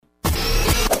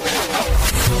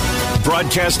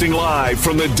Broadcasting live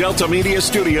from the Delta Media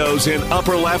Studios in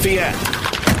Upper Lafayette.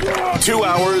 2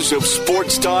 hours of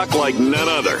sports talk like none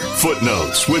other.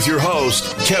 Footnotes with your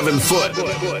host, Kevin Foote.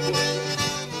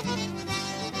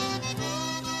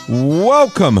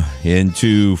 Welcome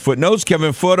into Footnotes.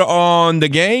 Kevin Foote on the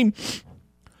game.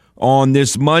 On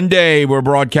this Monday, we're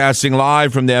broadcasting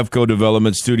live from the EFCO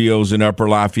Development Studios in Upper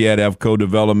Lafayette. EFCO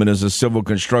Development is a civil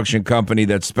construction company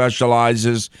that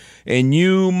specializes in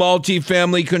new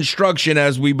multifamily construction.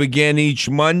 As we begin each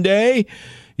Monday,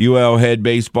 UL head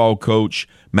baseball coach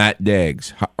Matt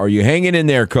Deggs. Are you hanging in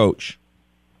there, Coach?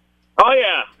 Oh,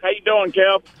 yeah. How you doing,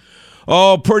 Kev?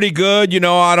 Oh, pretty good. You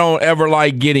know, I don't ever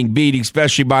like getting beat,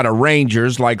 especially by the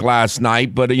Rangers like last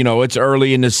night. But, you know, it's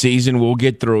early in the season. We'll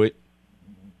get through it.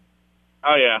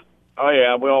 Oh,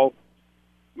 yeah. Well,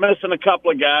 missing a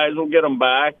couple of guys. We'll get them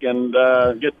back and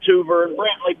get Tuver and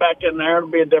Brantley back in there. It'll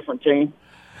be a different team.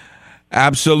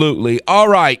 Absolutely. All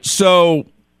right. So,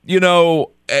 you know,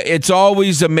 it's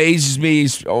always amazes me,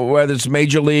 whether it's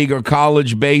Major League or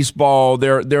college baseball,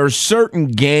 there are certain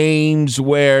games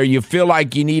where you feel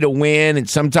like you need a win, and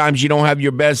sometimes you don't have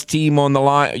your best team on the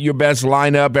line, your best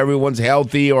lineup, everyone's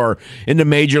healthy, or in the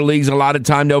major leagues, a lot of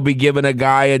time they'll be giving a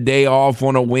guy a day off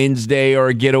on a Wednesday or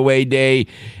a getaway day,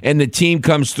 and the team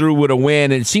comes through with a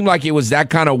win. And it seemed like it was that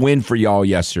kind of win for y'all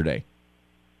yesterday.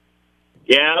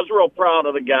 Yeah, I was real proud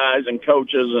of the guys and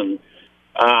coaches, and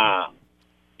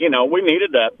you know, we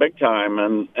needed that big time,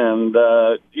 and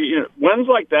you know, wins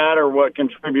like that are what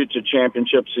contribute to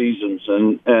championship seasons.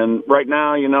 And right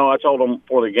now, you know, I told them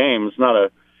before the game, it's not a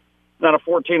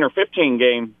 14 or 15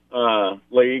 game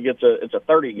league. It's a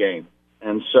 30 game,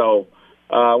 and so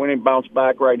we need to bounce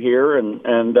back right here and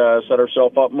set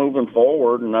ourselves up moving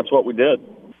forward, and that's what we did.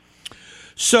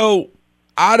 So,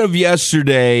 out of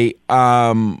yesterday,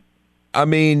 I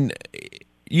mean,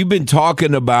 you've been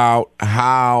talking about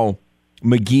how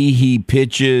McGehee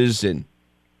pitches, and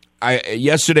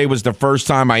yesterday was the first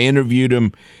time I interviewed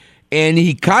him, and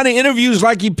he kind of interviews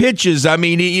like he pitches. I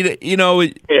mean, he's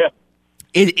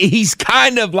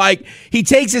kind of like, he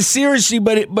takes it seriously,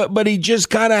 but he just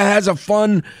kind of has a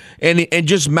fun and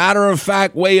just matter of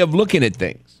fact way of looking at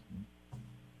things.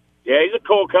 Yeah, he's a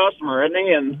cool customer, isn't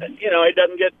he? And you know, he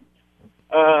doesn't get.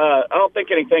 I don't think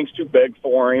anything's too big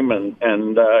for him, and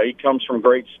he comes from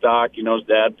great stock. You know, his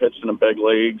dad pitched in the big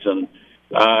leagues, and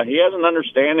he has an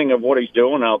understanding of what he's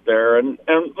doing out there. And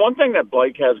one thing that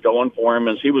Blake has going for him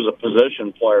is he was a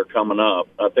position player coming up.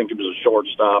 I think he was a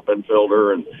shortstop,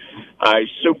 infielder, and he's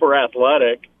super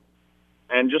athletic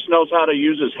and just knows how to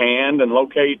use his hand and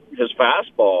locate his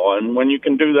fastball. And when you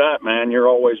can do that, man, you're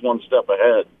always one step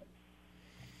ahead.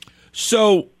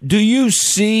 So do you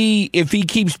see, if he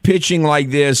keeps pitching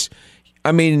like this,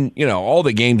 I mean, you know, all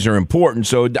the games are important,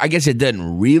 so I guess it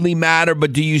doesn't really matter,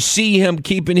 but do you see him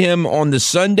keeping him on the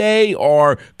Sunday,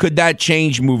 or could that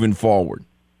change moving forward?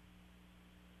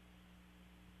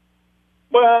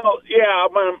 Well, yeah,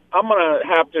 I'm gonna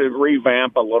have to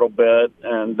revamp a little bit,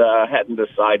 and hadn't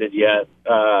decided yet.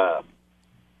 I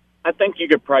think you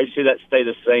could probably see that stay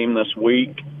the same this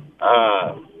week.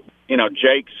 You know,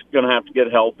 Jake's going to have to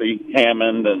get healthy,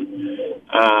 Hammond,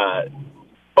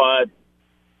 but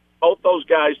both those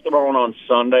guys throwing on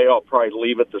Sunday, I'll probably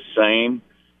leave it the same,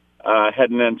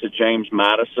 heading into James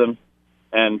Madison,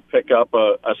 and pick up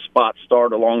a spot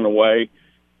start along the way.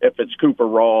 If it's Cooper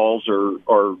Rawls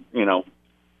or you know,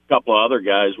 a couple of other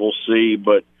guys, we'll see.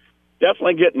 But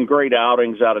definitely getting great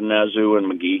outings out of Nezu and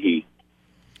McGehee.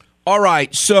 All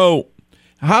right, so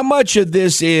how much of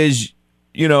this is,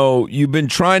 you know, you've been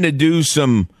trying to do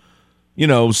some, you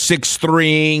know,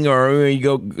 6-3ing,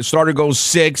 or starter goes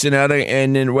 6,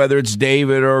 and then whether it's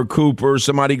David or Cooper,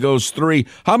 somebody goes 3.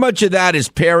 How much of that is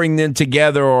pairing them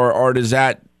together, or does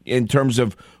that, in terms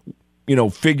of, you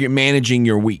know, managing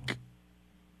your week?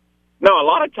 No, a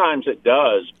lot of times it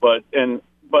does, but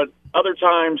other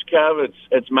times, Kev,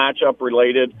 it's matchup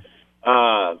related.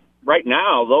 Right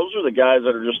now, those are the guys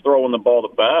that are just throwing the ball the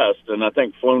best, and I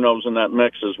think Fluno's in that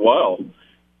mix as well.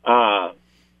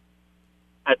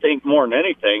 I think more than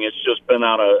anything, it's just been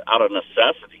out of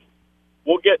necessity.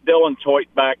 We'll get Dylan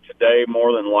Toit back today,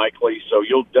 more than likely, so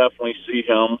you'll definitely see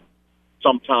him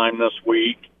sometime this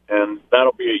week, and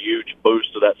that'll be a huge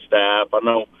boost to that staff. I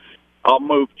know I'll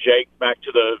move Jake back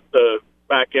to the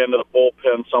back end of the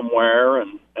bullpen somewhere,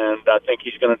 and I think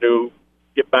he's going to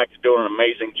get back to doing an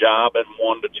amazing job in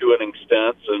 1 to 2 inning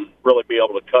stints and really be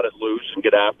able to cut it loose and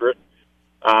get after it.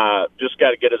 Just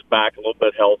got to get his back a little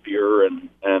bit healthier, and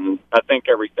I think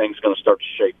everything's going to start to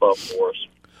shape up for us.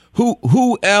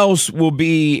 Who else will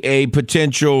be a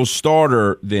potential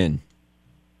starter then?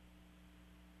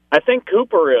 I think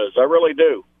Cooper is. I really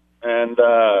do. And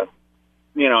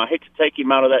I hate to take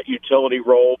him out of that utility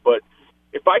role, but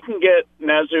if I can get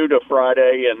Nezu to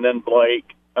Friday and then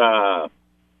Blake,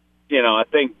 I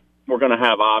think we're going to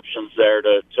have options there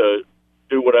to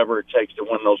do whatever it takes to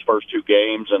win those first two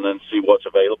games and then see what's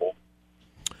available.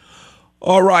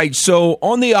 All right, so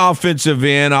on the offensive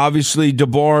end, obviously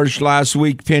DeBarge last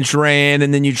week pinch ran,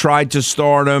 and then you tried to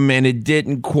start him, and it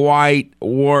didn't quite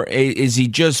work. Is he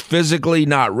just physically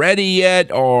not ready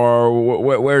yet, or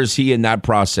where is he in that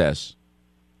process?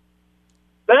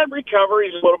 That recovery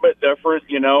is a little bit different.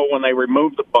 When they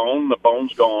remove the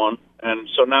bone's gone, and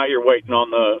so now you're waiting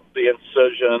on the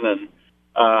incision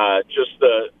and just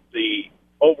the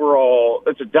overall,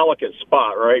 it's a delicate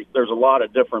spot, right? There's a lot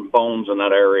of different bones in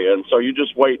that area, and so you're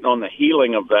just waiting on the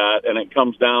healing of that, and it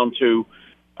comes down to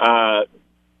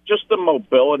just the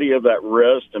mobility of that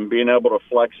wrist and being able to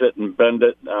flex it and bend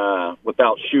it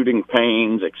without shooting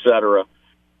pains, etc.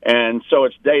 And so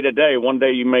it's day to day. One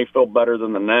day you may feel better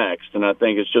than the next, and I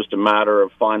think it's just a matter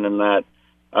of finding that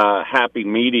happy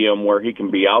medium where he can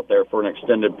be out there for an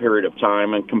extended period of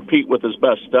time and compete with his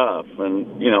best stuff.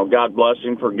 And, God bless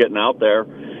him for getting out there,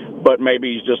 but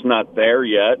maybe he's just not there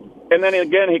yet. And then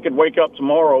again, he could wake up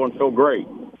tomorrow and feel great.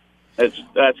 That's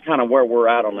kind of where we're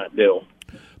at on that deal.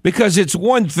 Because it's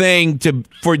one thing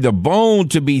for the bone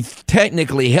to be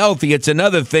technically healthy. It's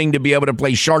another thing to be able to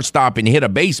play shortstop and hit a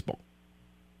baseball.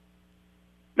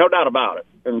 No doubt about it.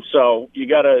 And so you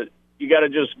gotta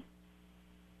just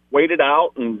wait it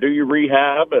out and do your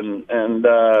rehab, and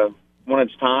when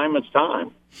it's time, it's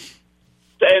time.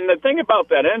 And the thing about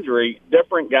that injury,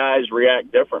 different guys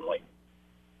react differently,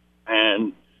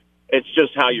 and it's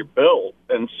just how you're built.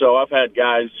 And so I've had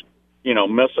guys,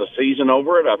 miss a season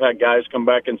over it. I've had guys come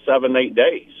back in 7-8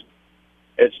 days.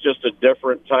 It's just a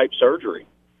different type surgery.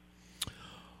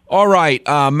 All right,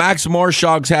 Max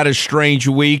Marshall's had a strange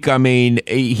week. I mean,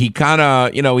 he kind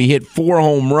of, he hit 4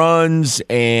 home runs,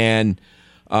 and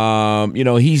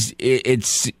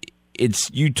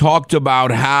you talked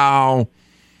about how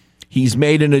he's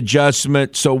made an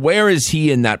adjustment. So where is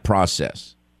he in that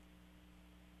process?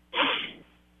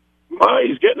 Well,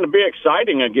 he's getting to be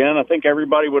exciting again. I think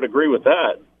everybody would agree with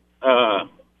that.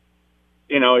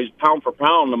 He's pound for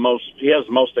pound he has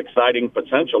the most exciting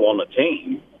potential on the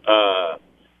team.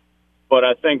 But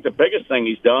I think the biggest thing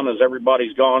he's done is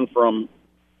everybody's gone from,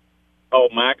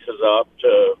 Max is up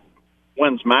to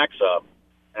when's Max up.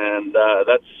 And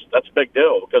that's a big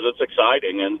deal because it's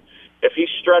exciting. And if he's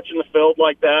stretching the field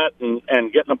like that and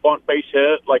getting a bunt base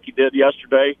hit like he did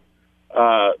yesterday,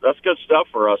 that's good stuff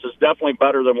for us. It's definitely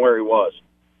better than where he was.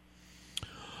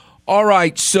 All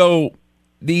right, so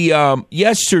the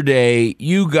yesterday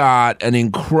you got an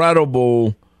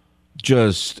incredible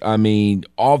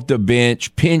off the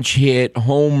bench, pinch hit,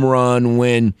 home run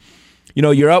when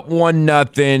you're up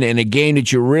 1-0 in a game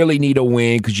that you really need to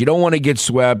win because you don't want to get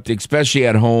swept, especially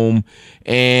at home.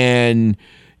 And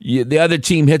the other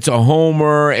team hits a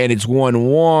homer and it's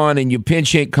 1-1, and you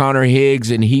pinch hit Connor Higgs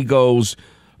and he goes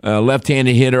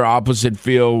left-handed hitter, opposite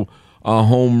field,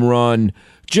 home run.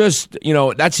 Just,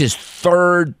 that's his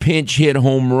 3rd pinch hit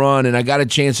home run. And I got a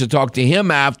chance to talk to him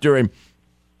after, and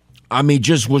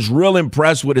just was real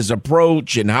impressed with his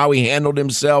approach and how he handled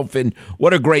himself. And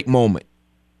what a great moment.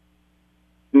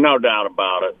 No doubt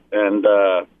about it. And,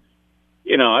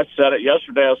 I said it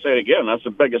yesterday, I'll say it again. That's the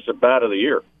biggest at-bat of the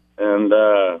year. And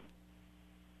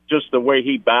just the way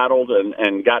he battled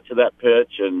and got to that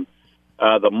pitch and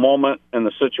the moment and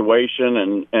the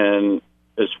situation and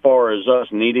as far as us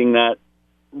needing that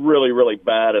really, really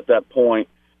bad at that point,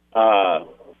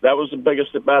 that was the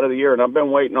biggest at-bat of the year. And I've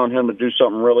been waiting on him to do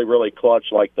something really, really clutch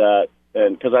like that,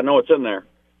 and because I know it's in there.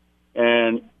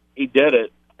 And he did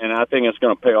it. And I think it's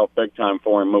going to pay off big time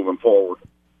for him moving forward.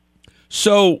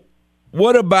 So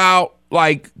what about,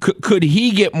 could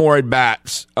he get more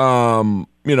at-bats, from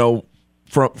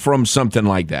something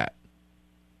like that?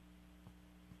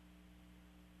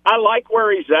 I like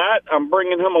where he's at. I'm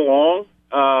bringing him along.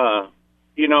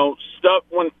 Stuff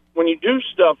when you do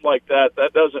stuff like that,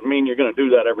 that doesn't mean you're going to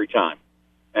do that every time.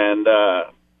 And,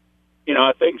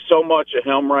 I think so much of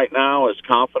him right now is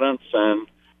confidence and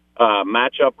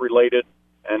matchup related.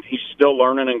 And he's still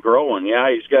learning and growing.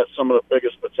 Yeah, he's got some of the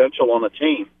biggest potential on the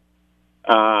team.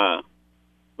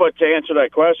 But to answer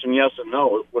that question, yes and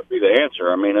no would be the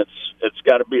answer. It's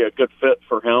got to be a good fit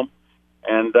for him.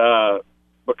 And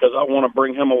because I want to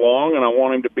bring him along, and I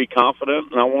want him to be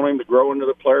confident, and I want him to grow into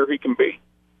the player he can be.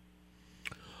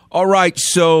 All right,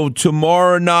 so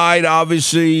tomorrow night,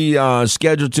 obviously,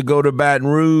 scheduled to go to Baton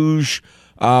Rouge.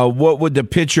 What would the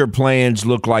pitcher plans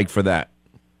look like for that?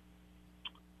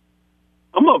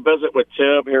 I'm going to visit with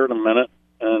Tib here in a minute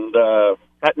and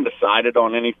hadn't decided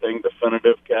on anything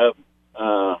definitive, Kev.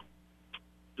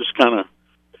 Just kind of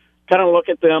look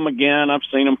at them again. I've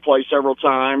seen them play several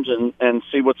times and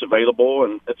see what's available,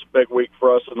 and it's a big week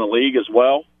for us in the league as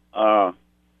well.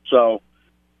 So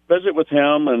visit with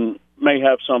him and may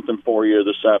have something for you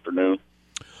this afternoon.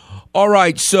 All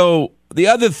right, so the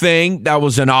other thing that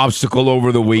was an obstacle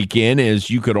over the weekend is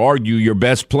you could argue your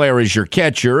best player is your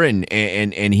catcher,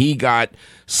 and he got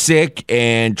sick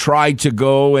and tried to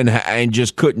go and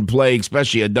just couldn't play,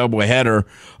 especially a doubleheader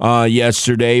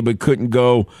yesterday, but couldn't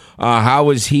go. How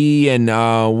is he, and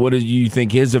what do you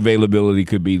think his availability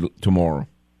could be tomorrow?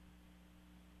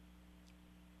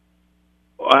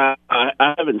 I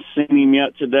haven't seen him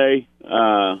yet today.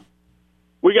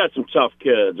 We got some tough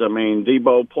kids. I mean,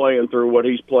 Debo playing through what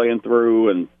he's playing through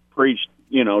and preached,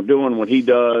 doing what he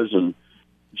does. And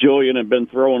Julian had been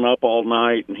throwing up all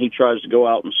night, and he tries to go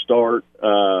out and start.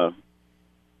 I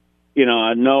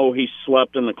know he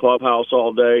slept in the clubhouse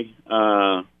all day.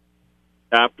 After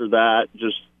that,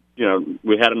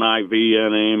 we had an IV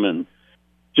in him and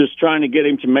just trying to get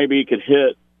him to maybe he could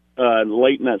hit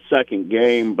late in that second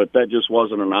game, but that just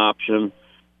wasn't an option.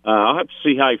 I'll have to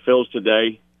see how he feels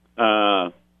today.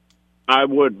 I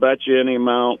would bet you any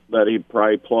amount that he'd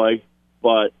probably play,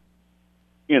 but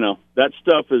that's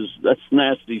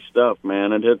nasty stuff,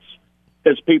 man. And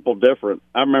it's people different.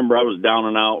 I remember I was down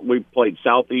and out. We played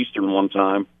Southeastern one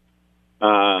time,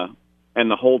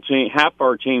 and the whole team, half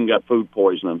our team got food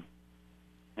poisoning,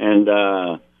 and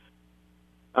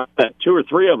two or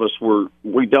three of us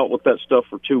we dealt with that stuff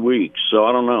for 2 weeks. So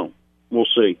I don't know. We'll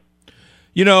see.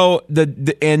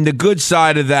 The good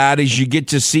side of that is you get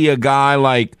to see a guy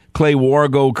like Clay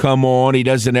Wargo come on. He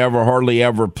doesn't hardly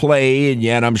ever play, and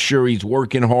yet I'm sure he's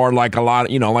working hard like a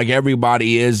lot, like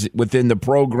everybody is within the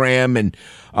program. And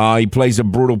he plays a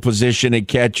brutal position at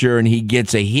catcher, and he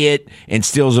gets a hit and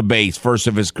steals a base, first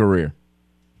of his career.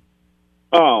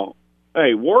 Oh,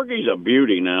 hey, Wargie's a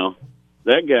beauty now.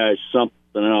 That guy's something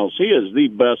else. He is the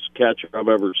best catcher I've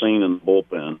ever seen in the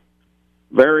bullpen.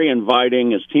 Very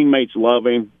inviting. His teammates love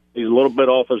him. He's a little bit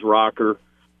off his rocker.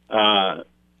 I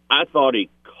thought he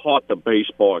caught the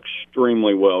baseball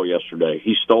extremely well yesterday.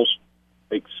 He stole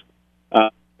strikes.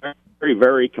 Very,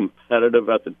 very competitive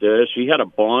at the dish. He had a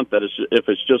bunt that is, if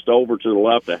it's just over to the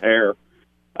left a hair,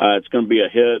 it's going to be a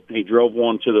hit. He drove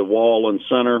one to the wall in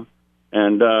center,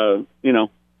 and had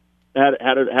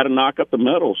to knock up the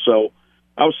middle. So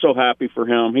I was so happy for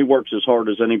him. He works as hard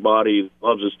as anybody.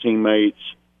 Loves his teammates.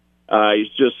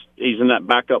 He's in that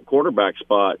backup quarterback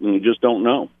spot, and you just don't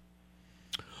know.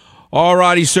 All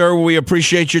righty, sir. We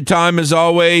appreciate your time as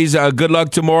always. Good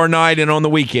luck tomorrow night and on the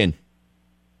weekend.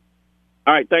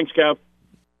 All right. Thanks, Kev.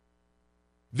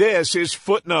 This is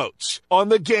Footnotes on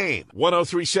the Game.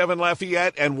 103.7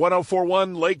 Lafayette and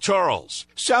 104.1 Lake Charles,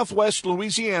 Southwest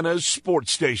Louisiana's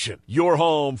sports station. Your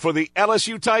home for the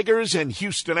LSU Tigers and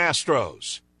Houston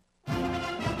Astros.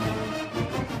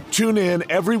 Tune in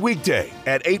every weekday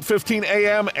at 8:15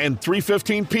 a.m. and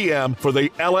 3:15 p.m. for the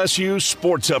LSU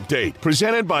Sports Update,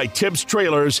 presented by Tibbs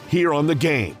Trailers here on the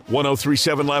Game.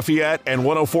 103.7 Lafayette and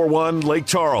 104.1 Lake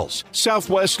Charles,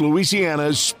 Southwest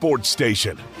Louisiana's sports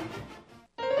station.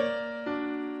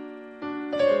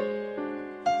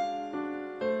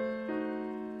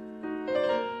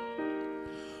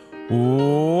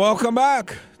 Welcome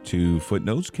back to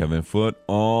Footnotes. Kevin Foote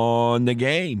on the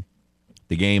Game.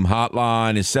 The Game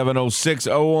hotline is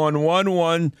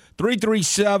 706-0111,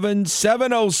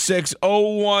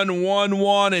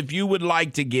 337-706-0111. If you would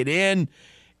like to get in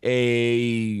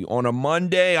on a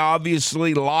Monday,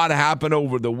 obviously a lot happened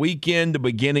over the weekend, the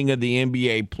beginning of the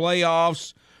NBA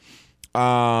playoffs.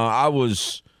 I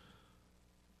was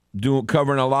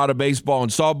covering a lot of baseball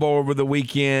and softball over the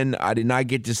weekend. I did not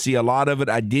get to see a lot of it.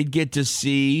 I did get to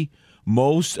see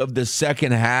most of the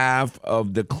second half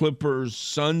of the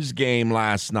Clippers-Suns game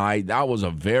last night. That was a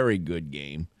very good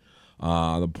game,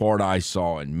 the part I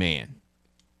saw. And, man,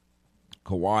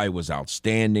 Kawhi was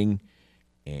outstanding,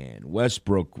 and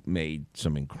Westbrook made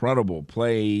some incredible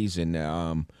plays. And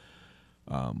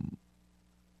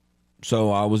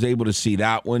so I was able to see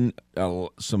that one.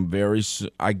 Some very,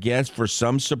 I guess, for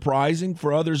some surprising,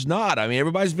 for others not. I mean,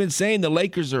 everybody's been saying the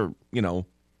Lakers are,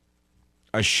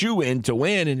 a shoe-in to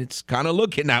win, and it's kind of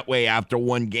looking that way after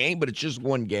one game, but it's just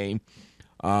one game.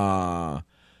 The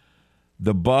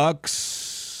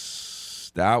Bucks,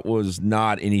 that was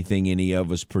not anything any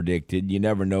of us predicted. You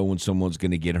never know when someone's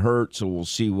going to get hurt, so we'll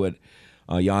see what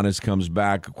Giannis comes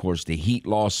back. Of course, the Heat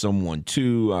lost someone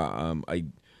too. One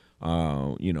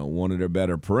of their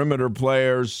better perimeter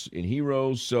players in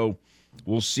Heroes, so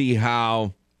we'll see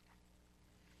how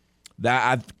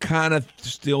that I kind of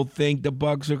still think the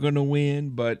Bucs are going to win,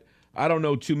 but I don't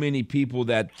know too many people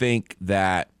that think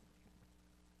that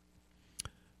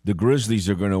the Grizzlies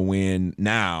are going to win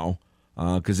now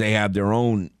because they have their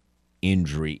own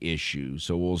injury issues.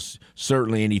 So we'll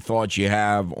certainly any thoughts you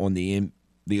have on the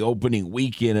opening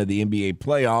weekend of the NBA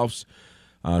playoffs,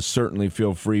 certainly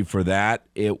feel free for that.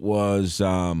 It was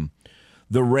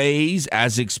the Rays,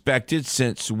 as expected,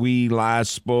 since we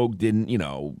last spoke,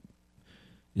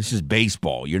 this is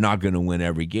baseball. You're not going to win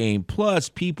every game. Plus,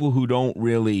 people who don't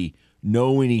really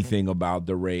know anything about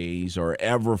the Rays or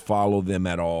ever follow them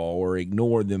at all or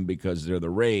ignore them because they're the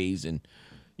Rays and,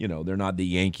 they're not the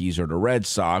Yankees or the Red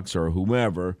Sox or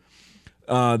whomever.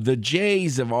 The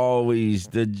Jays have always,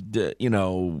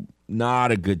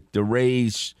 not a good – the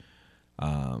Rays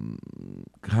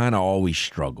kind of always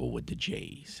struggle with the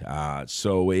Jays.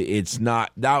 So it's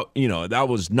not – that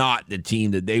was not the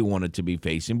team that they wanted to be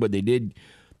facing, but they did –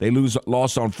 they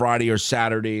lost on Friday or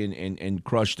Saturday and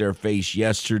crushed their face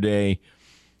yesterday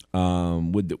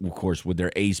with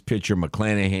their ace pitcher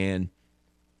McClanahan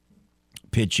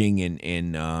pitching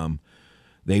and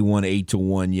they won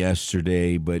 8-1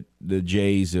 yesterday. But the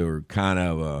Jays are kind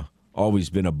of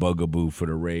always been a bugaboo for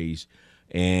the Rays,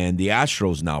 and the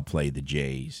Astros now play the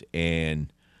Jays.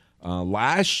 And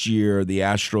last year, the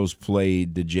Astros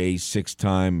played the Jays 6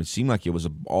 times. It seemed like it was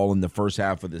all in the first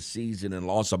half of the season and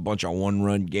lost a bunch of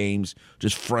one-run games,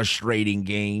 just frustrating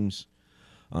games.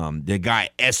 The guy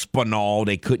Espinal,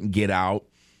 they couldn't get out.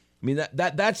 I mean,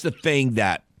 that's the thing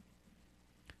that,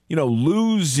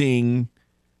 losing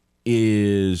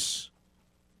is,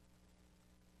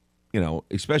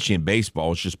 especially in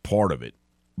baseball, it's just part of it.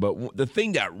 But the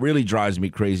thing that really drives me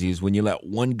crazy is when you let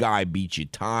one guy beat you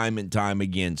time and time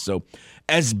again. So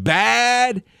as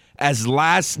bad as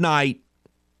last night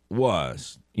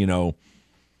was, you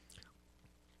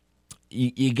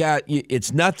got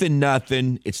it's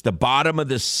nothing. It's the bottom of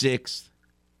the 6th.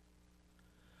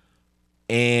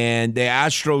 And the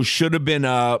Astros should have been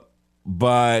up,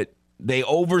 but they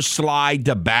overslide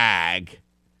the bag.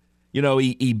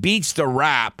 He beats the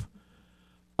wrap.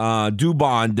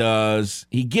 Dubon does.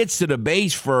 He gets to the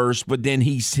base first, but then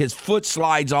his foot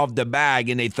slides off the bag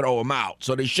and they throw him out.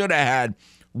 So they should have had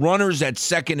runners at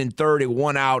second and third and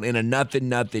 1 out in a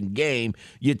nothing game.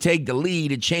 You take the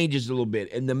lead, it changes a little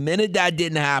bit. And the minute that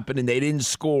didn't happen and they didn't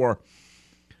score,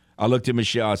 I looked at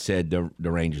Michelle. I said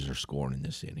the Rangers are scoring in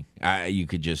this inning. You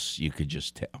could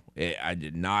just tell. I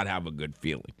did not have a good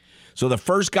feeling. So the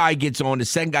first guy gets on. The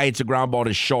second guy hits a ground ball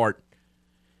to short.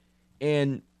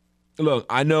 And look,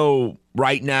 I know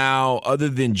right now, other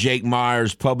than Jake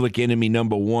Myers, public enemy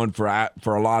number 1 for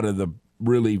a lot of the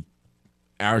really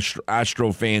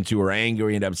Astro fans who are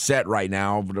angry and upset right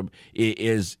now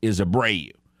is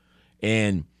Abreu.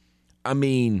 And, I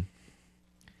mean,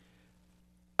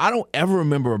 I don't ever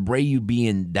remember Abreu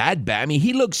being that bad. I mean,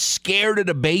 he looks scared of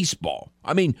the baseball.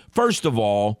 I mean, first of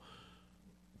all,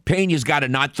 Pena's got to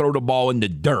not throw the ball in the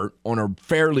dirt on a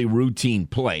fairly routine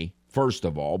play. First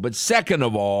of all, but second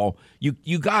of all, you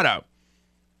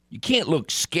can't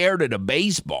look scared of the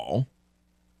baseball.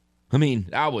 I mean,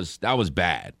 that was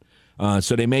bad.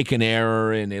 So they make an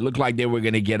error, and it looked like they were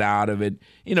going to get out of it.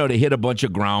 They hit a bunch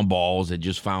of ground balls that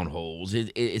just found holes.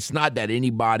 It's not that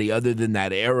anybody other than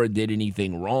that error did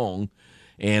anything wrong.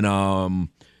 And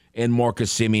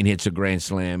Marcus Semien hits a grand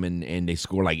slam, and they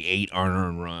score like 8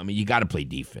 unearned runs. I mean, you got to play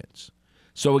defense.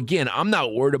 So again, I'm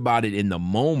not worried about it in the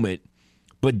moment.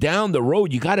 But down the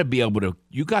road, you got to be able to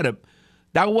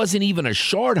that wasn't even a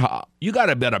short hop. You got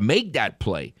to be able to make that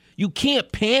play. You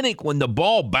can't panic when the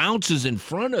ball bounces in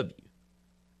front of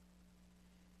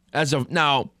you.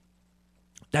 Now,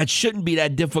 that shouldn't be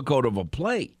that difficult of a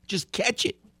play. Just catch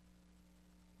it.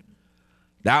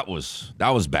 That was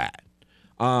bad.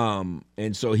 And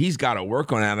so he's got to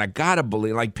work on that. And I got to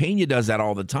believe, like Pena does that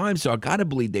all the time, so I got to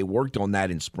believe they worked on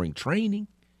that in spring training.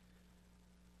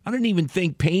 I didn't even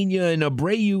think Pena and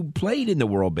Abreu played in the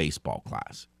World Baseball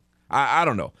Classic. I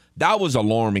don't know. That was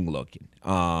alarming looking.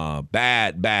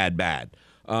 Bad.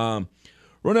 Ronel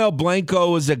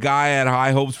Blanco is a guy I had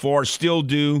high hopes for. Still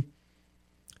do.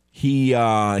 He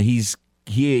was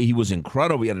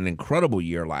incredible. He had an incredible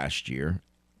year last year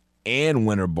and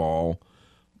winter ball,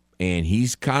 and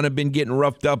he's kind of been getting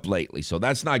roughed up lately. So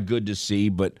that's not good to see,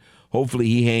 but hopefully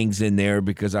he hangs in there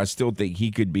because I still think he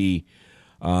could be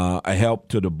a help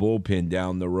to the bullpen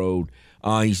down the road.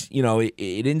 It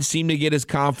didn't seem to get his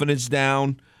confidence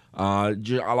down. I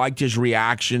liked his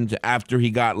reaction after he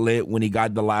got lit when he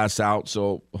got the last out.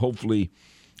 So hopefully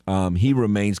he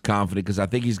remains confident because I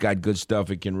think he's got good stuff.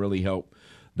 It can really help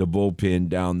the bullpen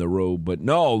down the road. But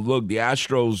no, look, the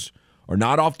Astros are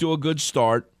not off to a good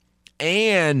start.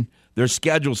 and their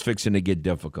schedule's fixing to get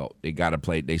difficult. They got to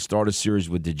play. They start a series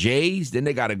with the Jays. Then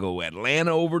they got to go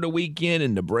Atlanta over the weekend,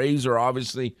 and the Braves are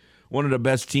obviously one of the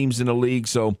best teams in the league.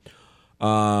 So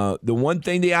the one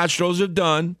thing the Astros have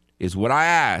done is what I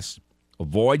asked: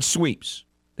 avoid sweeps.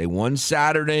 They won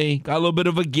Saturday, got a little bit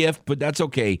of a gift, but that's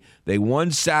okay. They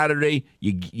won Saturday.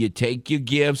 You take your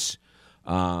gifts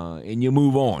and you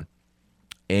move on.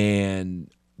 And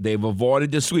they've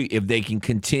avoided the sweep. If they can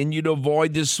continue to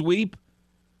avoid the sweep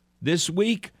this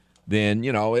week, then,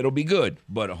 it'll be good.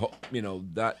 But,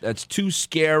 that's two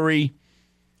scary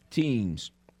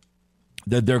teams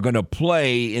that they're going to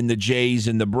play in the Jays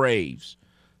and the Braves.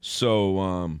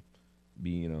 So,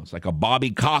 it's like a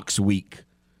Bobby Cox week,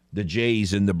 the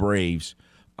Jays and the Braves.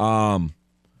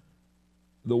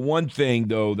 The one thing,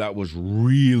 though, that was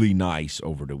really nice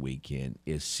over the weekend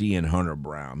is seeing Hunter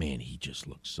Brown. Man, he just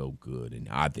looks so good, and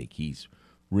I think he's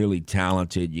really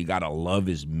talented. You got to love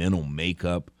his mental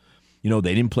makeup. They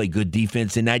didn't play good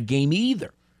defense in that game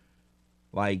either.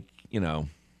 Like,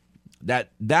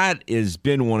 that has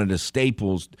been one of the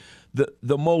staples.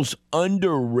 The most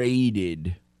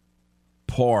underrated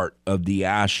part of the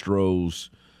Astros'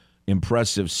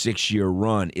 impressive 6-year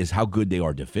run is how good they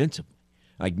are defensively.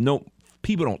 Like,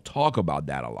 people don't talk about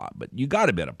that a lot, but you got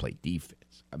to be able to play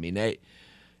defense. I mean,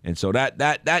 so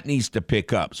that needs to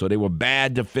pick up. So they were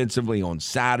bad defensively on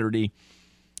Saturday.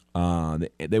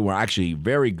 They were actually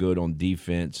very good on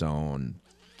defense on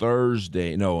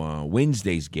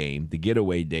Wednesday's game, the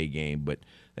getaway day game, but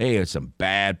they had some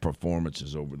bad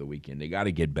performances over the weekend. They got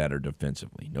to get better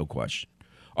defensively, no question.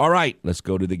 All right, let's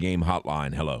go to the game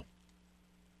hotline. Hello.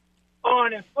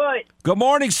 Morning, Foot. Good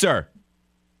morning, sir.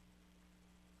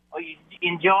 Are you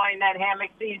enjoying that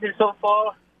hammock season so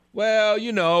far? Well,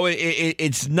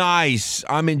 it's nice.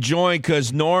 I'm enjoying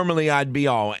because normally I'd be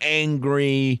all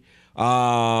angry.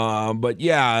 But,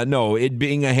 yeah, no, it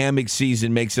being a hammock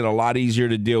season makes it a lot easier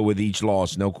to deal with each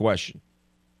loss, no question.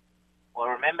 Well,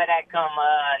 remember that come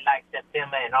like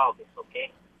September and August,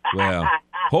 okay? Well,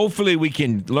 hopefully we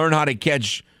can learn how to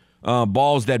catch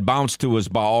balls that bounce to us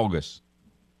by August.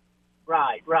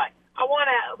 Right. I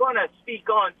want to speak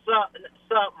on something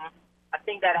I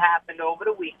think that happened over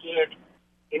the weekend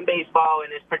in baseball,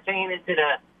 and it's pertaining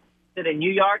to the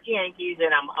New York Yankees,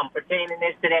 and I'm pertaining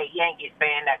this to that Yankees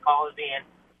fan that calls in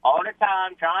all the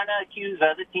time trying to accuse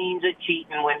other teams of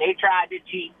cheating when they tried to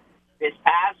cheat this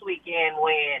past weekend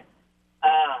when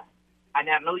I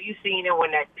know you've seen it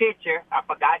when that pitcher, I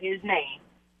forgot his name,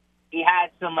 he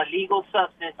had some illegal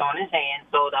substance on his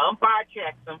hand, so the umpire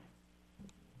checks him,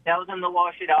 tells him to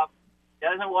wash it up,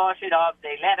 doesn't wash it up,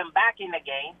 they let him back in the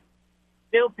game,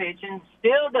 still pitching,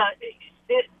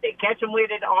 they catch him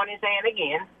with it on his hand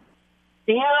again,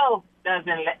 still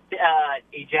doesn't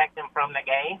eject him from the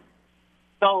game.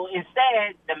 So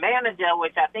instead, the manager,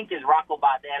 which I think is Rocco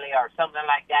Baldelli or something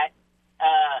like that,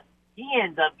 he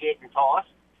ends up getting tossed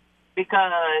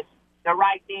because the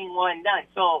right thing wasn't done.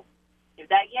 So if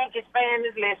that Yankees fan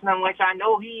is listening, which I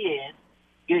know he is,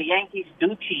 your Yankees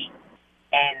do cheat,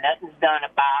 and nothing's done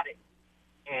about it.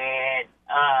 And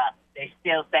they're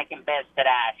still second best to the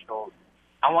Astros.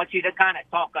 I want you to kind of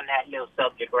talk on that little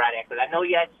subject right there, because I know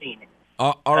you had seen it.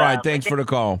 All right, thanks for the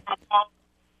call.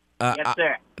 Yes,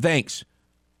 sir. Thanks.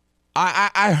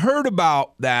 I heard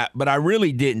about that, but I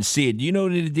really didn't see it. Do you know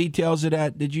the details of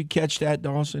that? Did you catch that,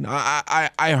 Dawson?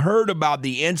 I heard about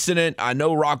the incident. I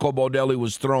know Rocco Baldelli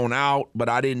was thrown out, but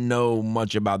I didn't know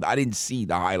much about that. I didn't see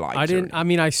the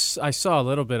highlights. I saw a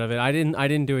little bit of it. I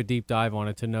didn't do a deep dive on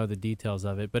it to know the details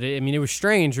of it. But it was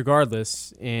strange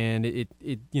regardless, and it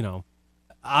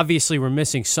obviously we're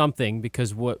missing something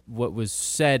because what was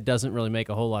said doesn't really make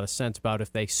a whole lot of sense about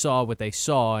if they saw what they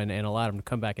saw and allowed them to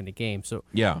come back in the game. So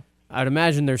yeah. I'd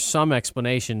imagine there's some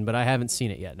explanation, but I haven't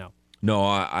seen it yet. No. No,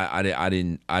 I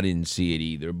didn't see it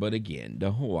either. But again,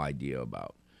 the whole idea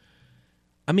about,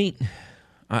 I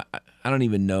don't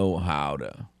even know how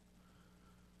to.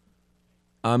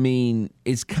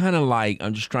 It's kind of like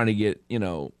I'm just trying to get,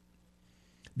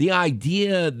 the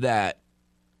idea that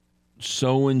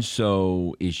so and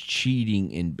so is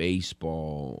cheating in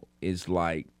baseball is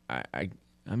like,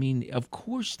 of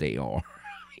course they are.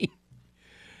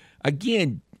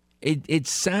 Again. It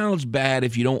sounds bad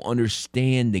if you don't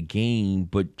understand the game,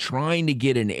 but trying to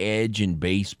get an edge in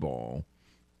baseball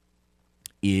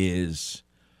is,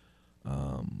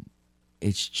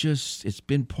 it's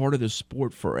been part of the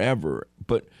sport forever.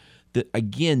 But the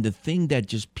thing that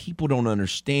just people don't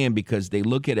understand because they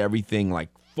look at everything like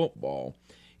football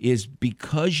is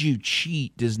because you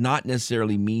cheat does not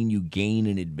necessarily mean you gain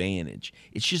an advantage.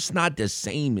 It's just not the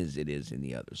same as it is in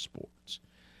the other sports.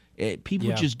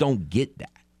 People just don't get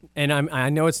that. And I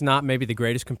know it's not maybe the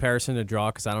greatest comparison to draw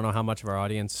because I don't know how much of our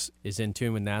audience is in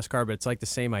tune with NASCAR, but it's like the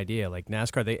same idea. Like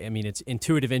NASCAR, it's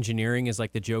intuitive engineering is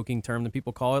like the joking term that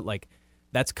people call it. Like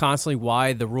that's constantly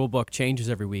why the rule book changes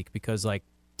every week because like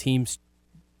teams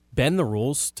bend the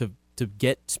rules to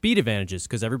get speed advantages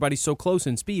because everybody's so close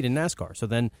in speed in NASCAR. So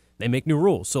then they make new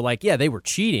rules. So like, yeah, they were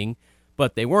cheating,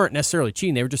 but they weren't necessarily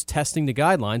cheating. They were just testing the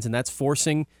guidelines, and that's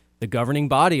forcing the governing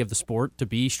body of the sport to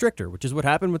be stricter, which is what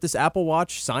happened with this Apple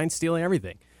Watch, sign stealing,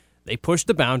 everything. They pushed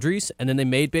the boundaries, and then they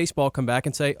made baseball come back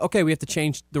and say, okay, we have to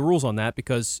change the rules on that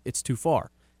because it's too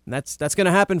far. And that's going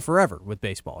to happen forever with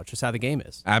baseball. It's just how the game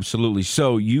is. Absolutely.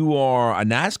 So you are a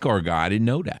NASCAR guy. I didn't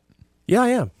know that. Yeah, I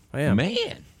am.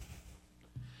 Man.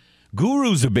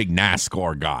 Guru's a big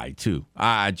NASCAR guy too.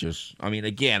 I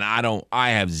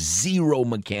have zero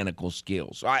mechanical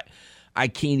skills. I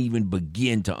can't even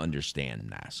begin to understand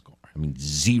NASCAR. I mean,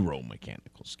 zero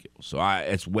mechanical skills. So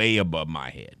it's way above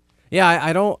my head.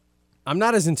 Yeah, I'm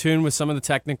not as in tune with some of the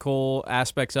technical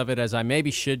aspects of it as I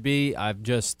maybe should be. I've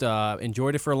just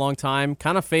enjoyed it for a long time,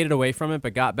 kind of faded away from it,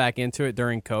 but got back into it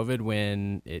during COVID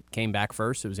when it came back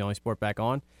first. It was the only sport back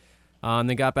on.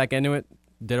 Then got back into it.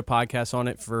 Did a podcast on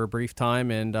it for a brief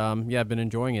time, and I've been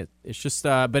enjoying it. It's just,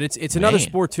 but it's another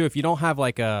sport too. If you don't have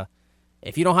a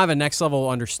next level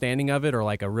understanding of it or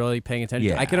like a really paying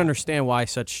attention, I can understand why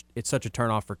it's such a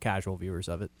turnoff for casual viewers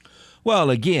of it.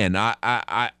 Well, again, I'm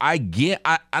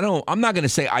not going to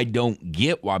say I don't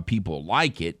get why people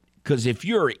like it because if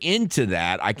you're into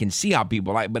that, I can see how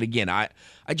people like. But again, I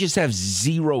just have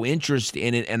zero interest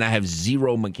in it, and I have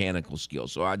zero mechanical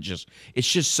skills. So it's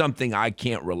just something I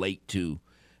can't relate to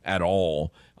at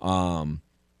all.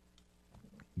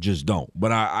 Just don't.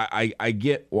 But I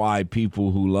get why people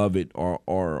who love it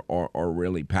are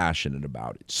really passionate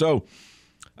about it. So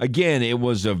again, it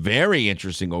was a very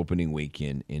interesting opening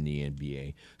weekend in the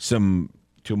NBA.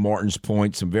 To Martin's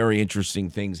point, some very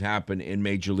interesting things happened in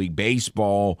Major League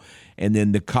Baseball, and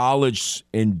then the college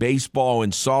in baseball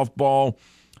and softball.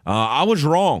 I was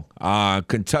wrong.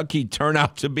 Kentucky turned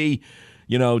out to be,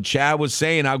 Chad was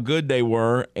saying how good they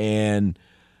were, and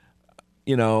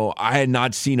I had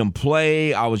not seen them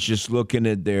play. I was just looking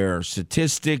at their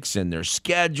statistics and their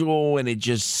schedule, and it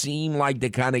just seemed like the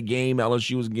kind of game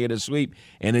LSU was going to get a sweep,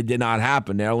 and it did not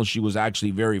happen. LSU was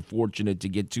actually very fortunate to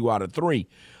get 2 out of 3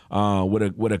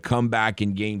 with a comeback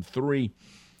in Game 3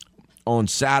 on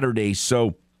Saturday.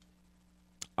 So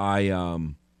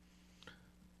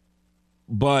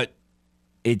but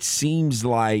it seems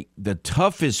like the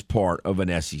toughest part of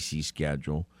an SEC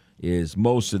schedule is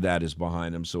most of that is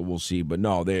behind them, so we'll see. But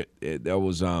no, there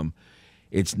was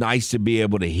it's nice to be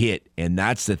able to hit, and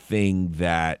that's the thing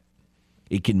that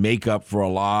it can make up for a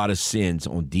lot of sins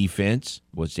on defense,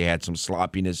 which they had some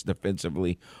sloppiness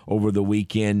defensively over the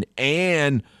weekend,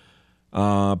 and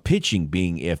pitching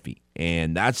being iffy.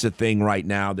 And that's the thing right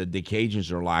now that the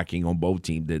Cajuns are lacking on both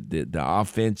teams. The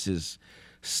offense is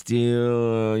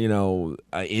still,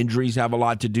 injuries have a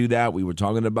lot to do that. We were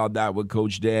talking about that with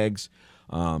Coach Deggs.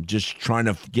 Just trying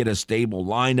to get a stable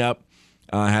lineup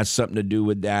has something to do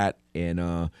with that, and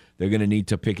they're going to need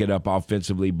to pick it up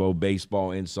offensively, both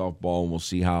baseball and softball, and we'll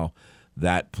see how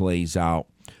that plays out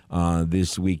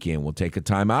this weekend. We'll take a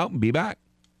timeout and be back.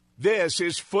 This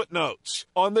is Footnotes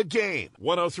on the Game.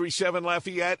 103.7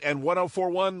 Lafayette and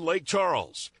 104.1 Lake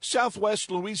Charles, Southwest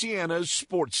Louisiana's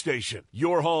sports station.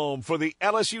 Your home for the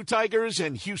LSU Tigers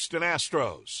and Houston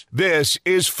Astros. This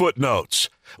is Footnotes,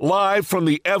 live from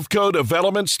the Evco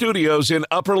Development Studios in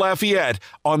Upper Lafayette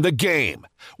on the Game.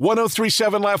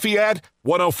 103.7 Lafayette,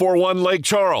 104.1 Lake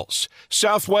Charles,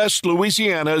 Southwest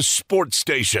Louisiana's sports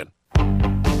station.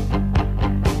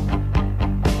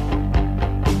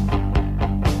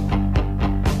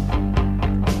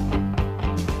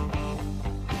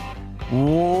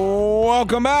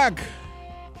 Welcome back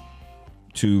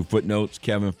to Footnotes.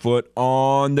 Kevin Foote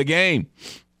on the Game.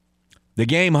 The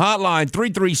Game hotline,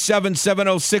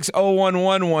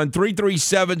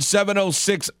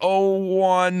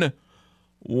 337-706-0111,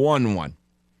 337-706-0111.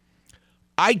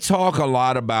 I talk a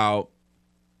lot about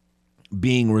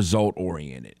being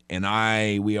result-oriented, and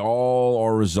we all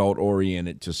are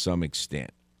result-oriented to some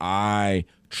extent. I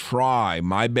try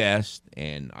my best,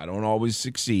 and I don't always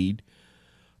succeed.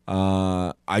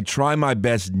 I try my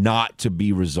best not to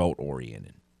be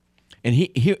result-oriented. And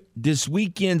here, this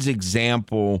weekend's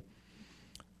example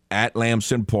at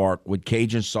Lamson Park with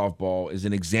Cajun softball is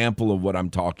an example of what I'm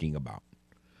talking about.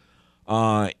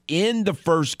 In the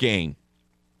first game,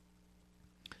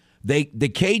 the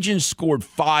Cajuns scored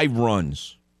 5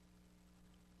 runs.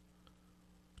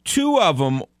 2 of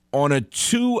them on a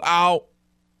 2-out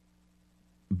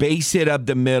base hit up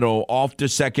the middle off the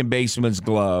second baseman's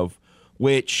glove,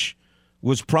 which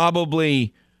was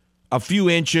probably a few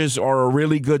inches or a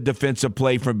really good defensive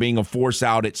play from being a force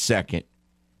out at second.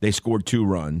 They scored 2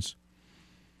 runs.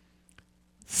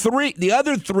 The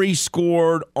other 3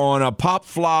 scored on a pop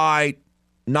fly,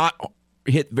 not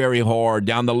hit very hard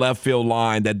down the left field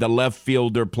line that the left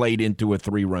fielder played into a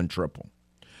 3-run triple.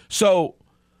 So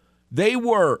they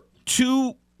were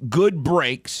 2 good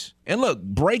breaks. And look,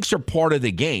 breaks are part of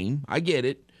the game. I get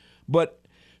it. But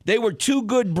they were 2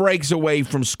 good breaks away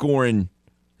from scoring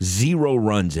 0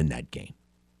 runs in that game.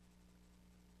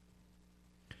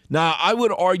 Now, I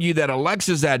would argue that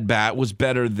Alexa's at-bat was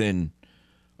better than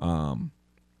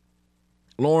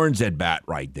Lauren's at-bat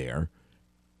right there.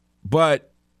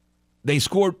 But they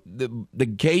scored. The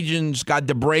Cajuns got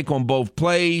the break on both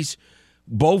plays,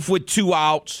 both with 2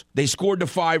 outs. They scored the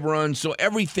 5 runs, so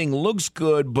everything looks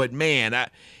good. But, man,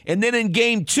 and then in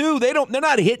game 2, they're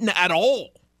not hitting at all.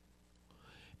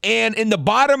 And in the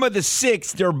bottom of the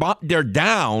 6th, they're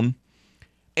down,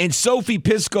 and Sophie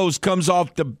Piscos comes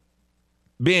off the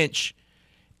bench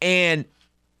and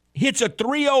hits a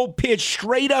 3-0 pitch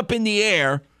straight up in the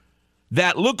air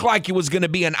that looked like it was going to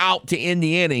be an out to end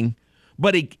the inning,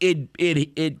 but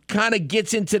it kind of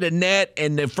gets into the net,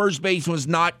 and the first baseman was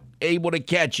not able to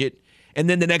catch it, and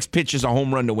then the next pitch is a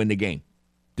home run to win the game,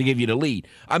 to give you the lead.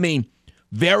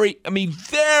 Very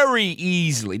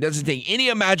easily. Doesn't take any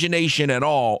imagination at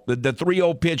all. The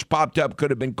 3-0 pitch popped up, could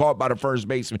have been caught by the first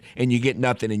baseman, and you get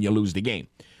nothing and you lose the game.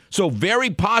 So very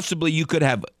possibly you could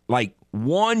have like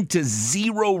 1 to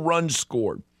 0 runs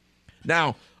scored.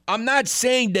 Now, I'm not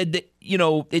saying that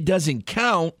it doesn't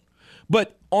count,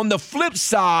 but on the flip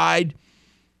side,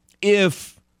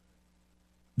 if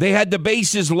they had the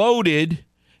bases loaded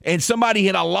and somebody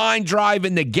hit a line drive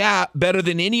in the gap better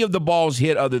than any of the balls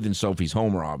hit other than Sophie's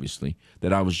homer, obviously,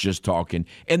 that I was just talking,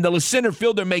 and the center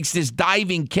fielder makes this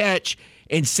diving catch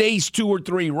and saves 2 or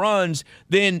 3 runs,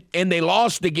 and they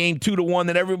lost the game 2-1,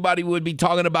 then everybody would be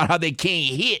talking about how they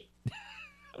can't hit.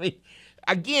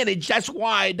 Again,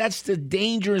 that's the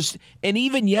dangerous. And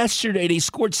even yesterday, they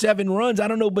scored 7 runs. I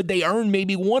don't know, but they earned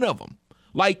maybe 1 of them.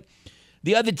 Like,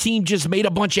 the other team just made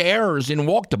a bunch of errors and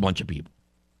walked a bunch of people.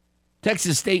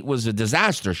 Texas State was a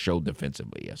disaster show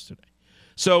defensively yesterday.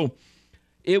 So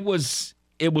it was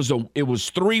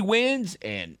 3 wins,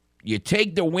 and you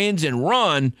take the wins and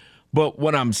run. But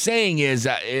what I'm saying is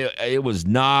it was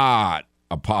not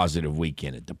a positive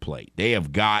weekend at the plate. They've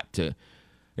got to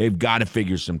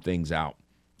figure some things out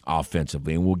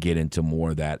offensively, and we'll get into more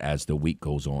of that as the week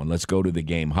goes on. Let's go to the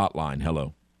game hotline.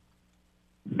 Hello.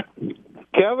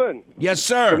 Kevin. Yes,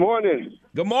 sir. Good morning.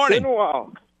 Good morning. Been a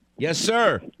while. Yes,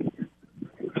 sir.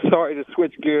 Sorry to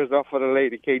switch gears off of the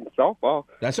Lady Caden softball.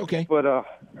 That's okay. But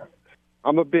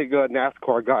I'm a big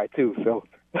NASCAR guy, too, so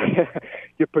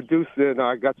your producer and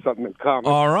I got something in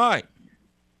common. All right.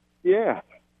 Yeah.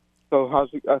 So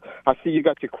I see you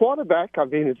got your quarterback.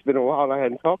 It's been a while I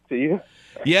hadn't talked to you.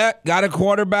 Yeah, got a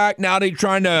quarterback. Now they're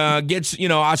trying to get,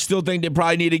 I still think they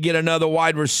probably need to get another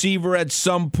wide receiver at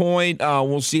some point.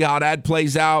 We'll see how that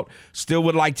plays out. Still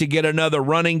would like to get another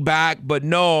running back. But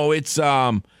no, it's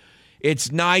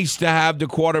nice to have the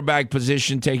quarterback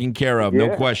position taken care of,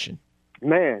 no question.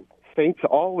 Man, Saints are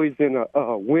always in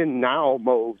a win-now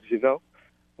mode,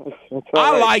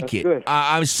 I like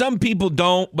it. Some people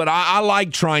don't, but I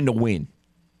like trying to win.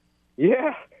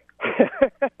 Yeah.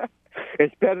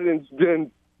 It's better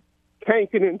than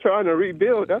tanking and trying to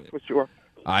rebuild, that's for sure.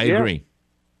 I agree.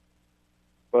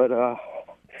 But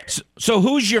so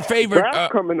who's your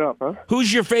favorite coming up, huh?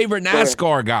 Who's your favorite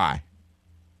NASCAR guy?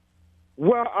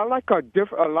 Well, I like a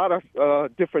lot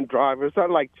of different drivers. I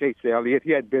like Chase Elliott.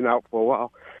 He had been out for a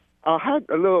while. I had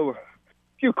a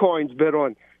few coins bet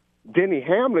on Denny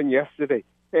Hamlin yesterday,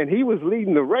 and he was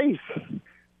leading the race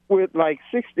with like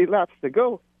 60 laps to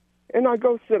go. And I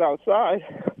go sit outside.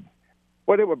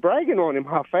 Well, they were bragging on him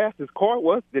how fast his car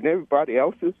was than everybody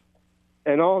else's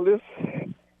and all this.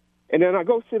 And then I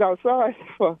go sit outside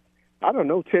for,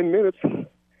 10 minutes.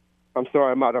 I'm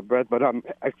sorry I'm out of breath, but I'm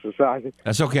exercising.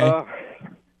 That's okay.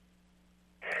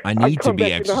 I need to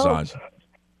be exercising.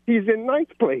 He's in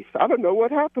 9th place. I don't know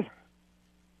what happened.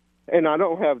 And I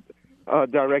don't have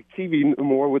direct TV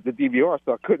anymore with the DVR,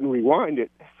 so I couldn't rewind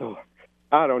it. So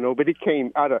I don't know, but he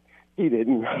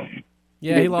didn't.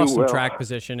 Yeah, he lost some track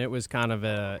position. It was kind of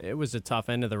a tough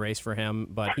end of the race for him,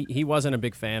 but he wasn't a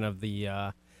big fan of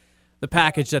the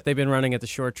package that they've been running at the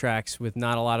short tracks with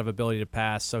not a lot of ability to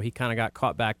pass. So he kind of got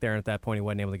caught back there, and at that point he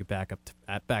wasn't able to get back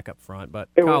up front. But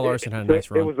Kyle Larson had a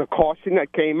nice run. It was a caution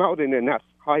that came out, and then that's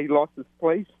how he lost his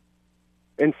place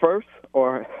in first,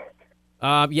 or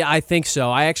Yeah, I think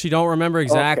so. I actually don't remember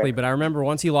exactly, but I remember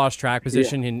once he lost track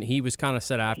position, and he was kind of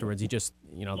said afterwards. He just,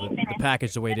 the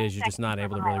package the way it is, you're just not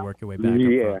able to really work your way back.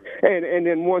 Yeah, and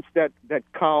then once that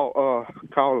Kyle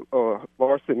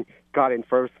Larson got in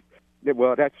first,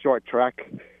 well, that short track,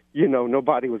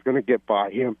 nobody was going to get by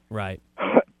him. Right.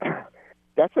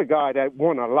 That's a guy that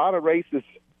won a lot of races.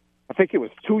 I think it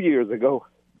was 2 years ago.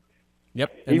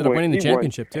 Yep, ended up winning the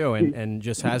championship too, and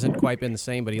just hasn't quite been the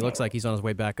same, but he looks like he's on his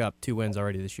way back up. 2 wins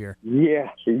already this year.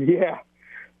 Yeah.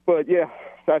 But,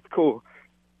 that's cool.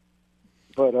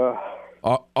 But,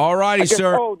 all righty,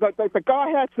 sir. Oh, the guy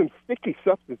had some sticky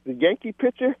substance. The Yankee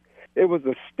pitcher, it was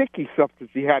a sticky substance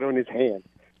he had on his hand.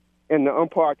 And the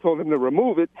umpire told him to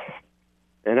remove it,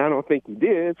 and I don't think he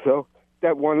did, so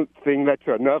that one thing led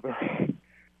to another.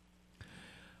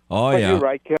 Oh, but yeah. You're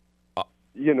right, Kev.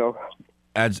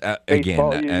 That's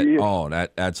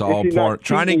all part.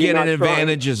 Trying to get an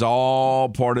advantage is all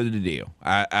part of the deal.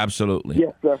 Absolutely.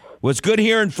 Yes, sir. Well, it's good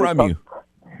hearing from you.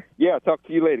 Yeah, I'll talk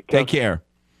to you later, Kev. Take care.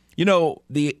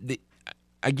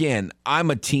 Again,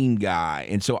 I'm a team guy,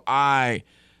 and so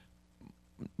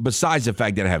besides the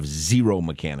fact that I have zero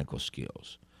mechanical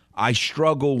skills, I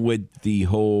struggle with the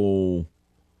whole,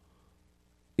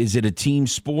 is it a team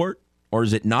sport or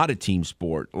is it not a team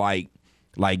sport? Like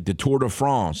the Tour de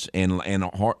France and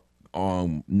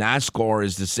NASCAR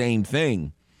is the same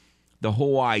thing. The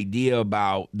whole idea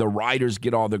about the riders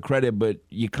get all the credit, but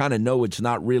you kind of know it's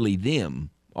not really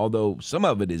them, although some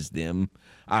of it is them.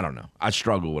 I don't know. I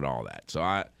struggle with all that.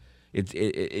 So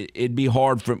it'd be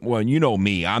hard for, well, you know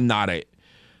me. I'm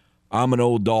an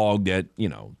old dog that,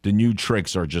 the new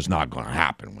tricks are just not going to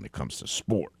happen when it comes to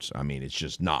sports. I mean, it's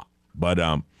just not. But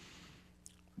I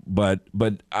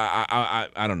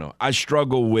don't know. I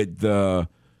struggle with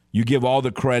you give all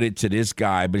the credit to this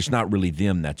guy, but it's not really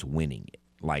them that's winning it.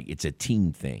 Like it's a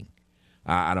team thing.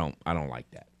 I don't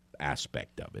like that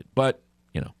aspect of it. But,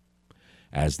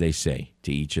 as they say,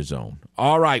 to each his own.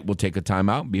 All right, we'll take a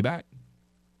timeout and be back.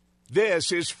 This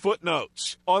is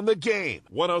Footnotes on the Game.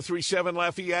 103.7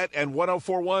 Lafayette and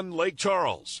 104.1 Lake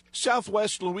Charles,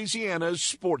 Southwest Louisiana's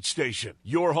sports station.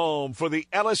 Your home for the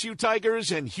LSU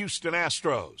Tigers and Houston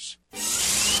Astros.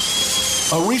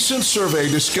 A recent survey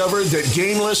discovered that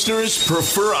Game listeners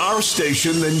prefer our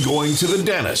station than going to the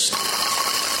dentist.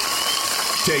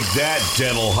 Take that,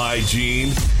 dental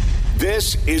hygiene.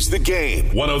 This is The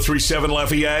Game. 103.7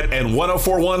 Lafayette and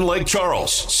 104.1 Lake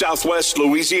Charles, Southwest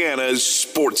Louisiana's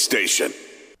sports station.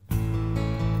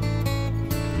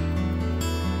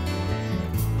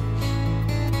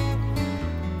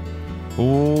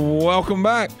 Welcome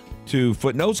back to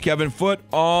Footnotes. Kevin Foote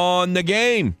on The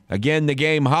Game. Again, The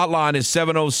Game hotline is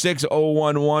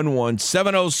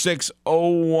 706-0111,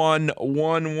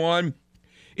 706-0111.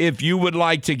 If you would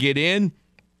like to get in,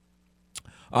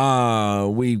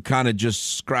 we kind of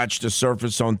just scratched the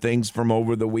surface on things from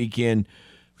over the weekend.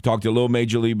 We talked a little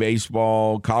Major League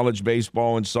Baseball, college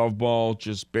baseball, and softball.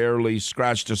 Just barely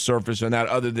scratched the surface on that,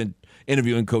 other than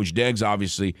interviewing Coach Deggs,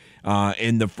 obviously,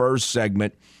 in the first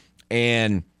segment.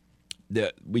 And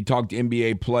we talked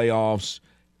NBA playoffs,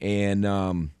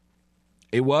 and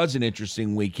it was an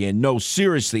interesting weekend. No,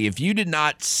 seriously, if you did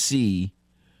not see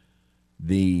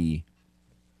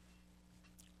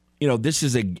this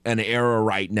is an era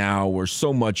right now where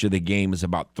so much of the game is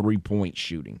about three-point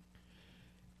shooting.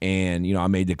 And, I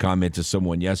made the comment to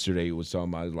someone yesterday who was talking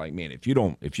about, I was like, man, if you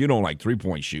don't like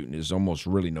three-point shooting, there's almost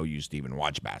really no use to even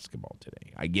watch basketball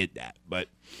today. I get that. But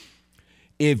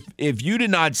if you did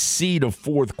not see the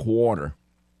fourth quarter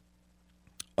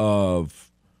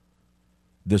of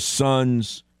the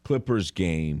Suns-Clippers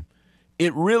game,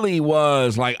 it really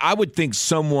was like, I would think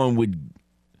someone would,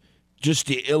 just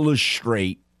to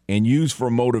illustrate and use for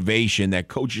motivation, that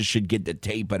coaches should get the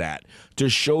tape of that to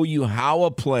show you how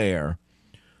a player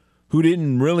who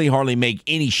didn't really hardly make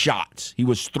any shots, he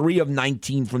was 3 of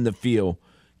 19 from the field,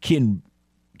 can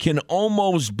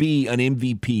almost be an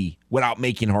MVP without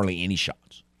making hardly any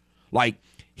shots. Like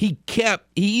he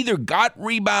either got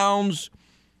rebounds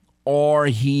or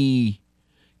he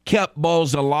kept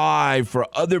balls alive for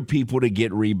other people to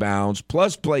get rebounds,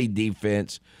 plus played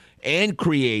defense and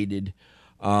created.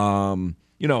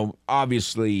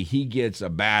 Obviously he gets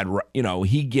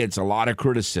he gets a lot of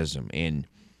criticism. And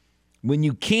when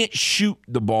you can't shoot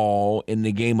the ball in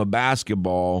the game of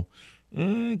basketball,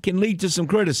 it can lead to some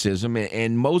criticism,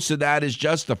 and most of that is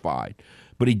justified.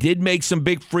 But he did make some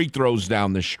big free throws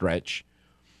down the stretch,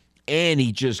 and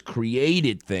he just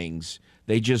created things.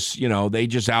 They just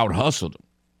out-hustled him,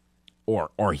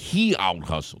 or he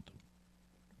out-hustled him.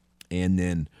 And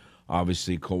then,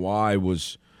 obviously, Kawhi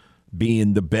was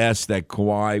being the best that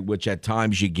Kawhi, which at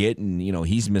times you get, and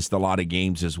he's missed a lot of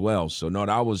games as well. So no,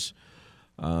 that was.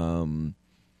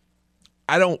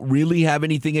 I don't really have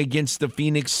anything against the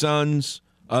Phoenix Suns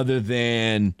other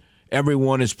than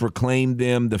everyone has proclaimed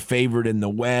them the favorite in the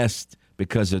West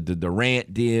because of the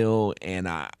Durant deal, and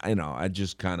I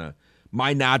just kind of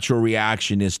my natural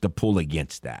reaction is to pull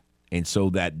against that, and so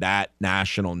that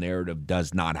national narrative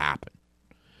does not happen.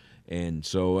 And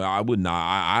so I would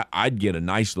not. I'd get a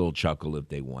nice little chuckle if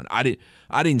they won. I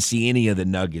didn't see any of the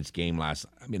Nuggets game last.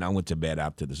 I went to bed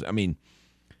after this.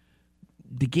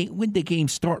 The game, when the game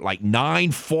start, like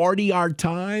 9:40 our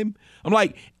time. I'm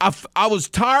like, I was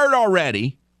tired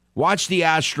already. Watched the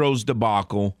Astros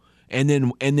debacle, and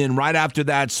then right after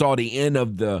that saw the end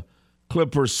of the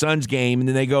Clippers Suns game, and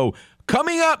then they go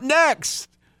coming up next.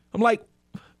 I'm like,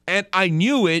 and I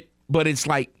knew it. But it's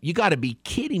like, you got to be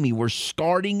kidding me. We're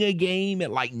starting a game at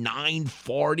like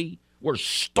 9:40. We're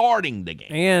starting the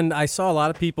game. And I saw a lot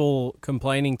of people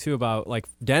complaining, too, about like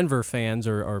Denver fans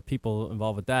or people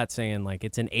involved with that saying like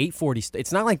it's an 8:40.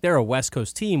 It's not like they're a West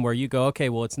Coast team where you go, okay,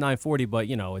 well, it's 9:40, but,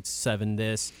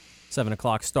 it's 7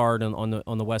 o'clock start on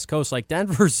the West Coast. Like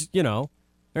Denver's, they're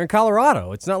in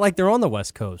Colorado. It's not like they're on the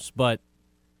West Coast. But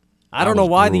I don't know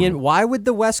why why would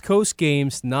the West Coast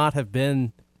games not have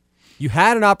been. You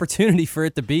had an opportunity for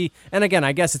it to be, and again,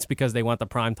 I guess it's because they want the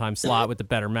primetime slot with the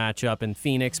better matchup in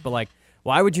Phoenix, but like,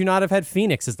 why would you not have had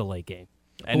Phoenix as the late game?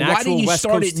 Why did you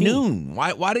start at noon?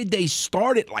 Why did they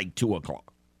start at like 2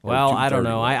 o'clock? Well, I don't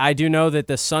know. I do know that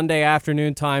the Sunday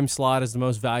afternoon time slot is the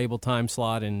most valuable time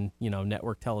slot in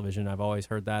network television. I've always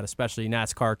heard that, especially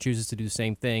NASCAR chooses to do the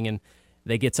same thing, and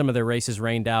they get some of their races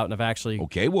rained out, and have actually.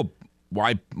 Okay, well,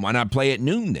 why not play at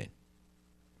noon then?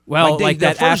 Well, like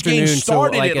that first afternoon, game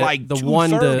started so like at like the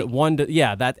 1 to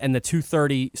that, and the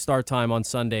 2:30 start time on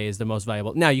Sunday is the most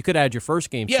valuable. Now you could add your first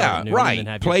game. Yeah, right. And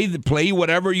then have play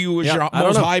whatever you was your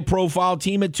most high profile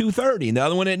team at 2:30, and the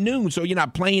other one at noon. So you're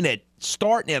not playing at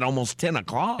starting at almost 10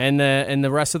 o'clock. And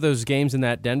the rest of those games in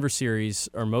that Denver series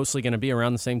are mostly going to be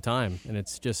around the same time, and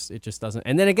it just doesn't.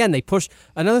 And then again, they push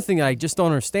another thing that I just don't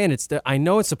understand. I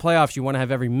know it's the playoffs. You want to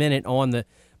have every minute on the.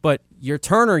 But your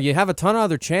Turner, you have a ton of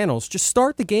other channels. Just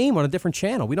start the game on a different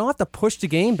channel. We don't have to push the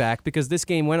game back because this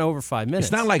game went over 5 minutes.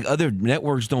 It's not like other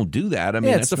networks don't do that.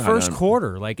 It's the first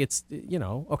quarter. Like it's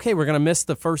okay, we're gonna miss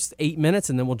the first 8 minutes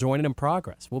and then we'll join it in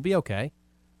progress. We'll be okay.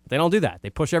 But they don't do that. They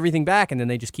push everything back and then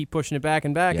they just keep pushing it back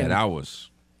and back. Yeah, that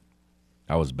was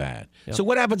bad. Yep. So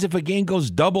what happens if a game goes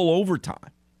double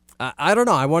overtime? I don't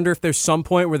know. I wonder if there's some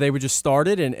point where they would just start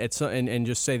it and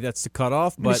just say that's the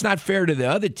cutoff. But it's not fair to the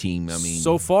other team.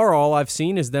 So far, all I've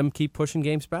seen is them keep pushing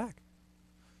games back.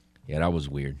 Yeah, that was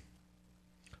weird.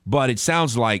 But it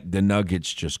sounds like the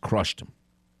Nuggets just crushed them.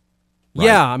 Right?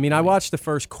 Yeah, I watched the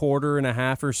first quarter and a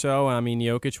half or so.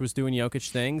 Jokic was doing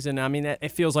Jokic things, and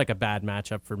it feels like a bad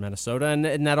matchup for Minnesota,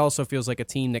 and that also feels like a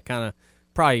team that kind of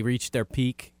probably reached their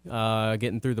peak,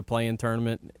 getting through the play-in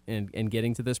tournament and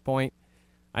getting to this point.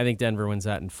 I think Denver wins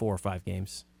that in 4 or 5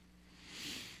 games.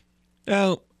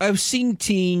 Now, I've seen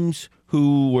teams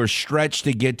who were stretched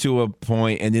to get to a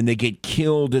point, and then they get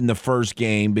killed in the first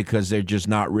game because they're just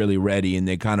not really ready, and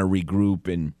they kind of regroup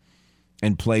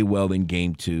and play well in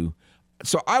game 2.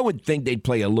 So I would think they'd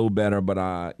play a little better, but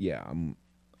I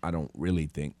don't really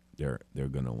think they're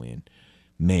going to win.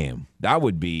 Man, that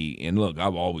would be – and look,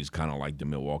 I've always kind of liked the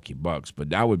Milwaukee Bucks, but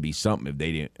that would be something if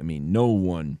they didn't – no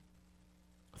one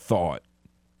thought –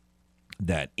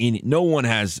 that no one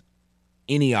has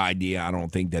any idea, I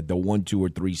don't think, that the 1, 2, or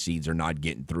 3 seeds are not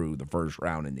getting through the first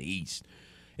round in the East.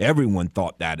 Everyone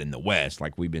thought that in the West,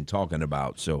 like we've been talking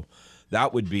about. So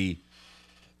that would be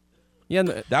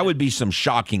some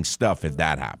shocking stuff if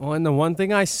that happened. Well, and the one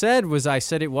thing I said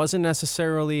it wasn't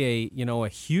necessarily a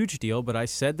huge deal, but I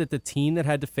said that the team that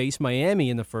had to face Miami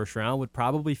in the first round would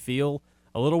probably feel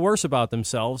a little worse about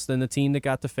themselves than the team that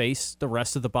got to face the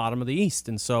rest of the bottom of the East.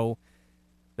 And so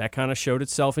that kind of showed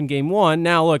itself in game 1.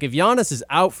 Now, look, if Giannis is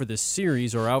out for this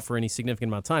series or out for any significant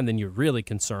amount of time, then you're really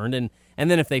concerned. And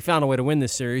then if they found a way to win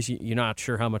this series, you're not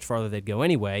sure how much farther they'd go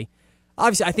anyway.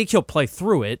 Obviously, I think he'll play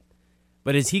through it,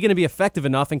 but is he going to be effective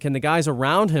enough, and can the guys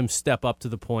around him step up to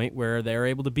the point where they're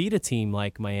able to beat a team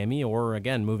like Miami or,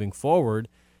 again, moving forward,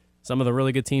 some of the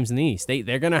really good teams in the East?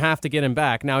 They're going to have to get him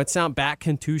back. Now, it's not back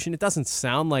contusion. It doesn't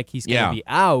sound like he's going to be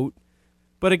out.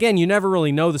 But again, you never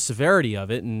really know the severity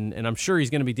of it, and I'm sure he's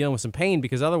going to be dealing with some pain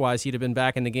because otherwise he'd have been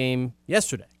back in the game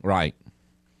yesterday. Right.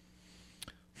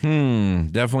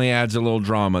 Definitely adds a little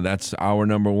drama. That's hour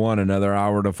number 1. Another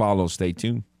hour to follow. Stay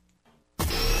tuned.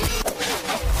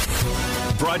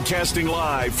 Broadcasting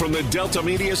live from the Delta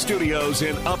Media Studios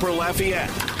in Upper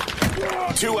Lafayette.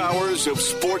 2 hours of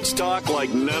sports talk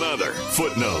like none other.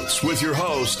 Footnotes with your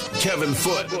host, Kevin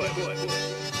Foote.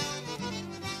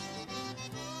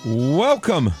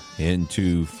 Welcome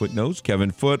into Footnotes.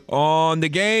 Kevin Foote on the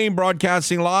game,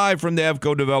 broadcasting live from the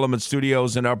EFCO Development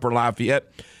Studios in Upper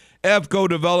Lafayette. EFCO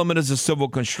Development is a civil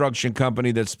construction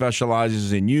company that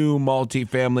specializes in new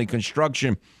multifamily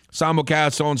construction.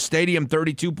 Simulcast on Stadium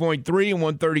 32.3 and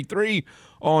 133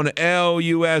 on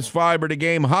LUS Fiber. The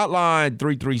game hotline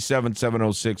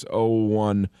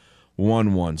 337-706-0111.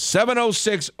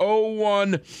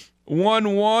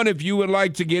 706-0111 if you would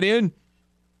like to get in.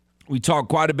 We talked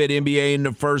quite a bit NBA in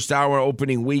the first hour,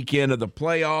 opening weekend of the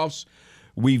playoffs.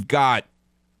 We've got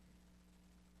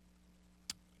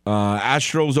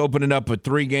Astros opening up a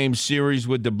 3-game series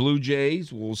with the Blue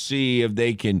Jays. We'll see if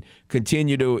they can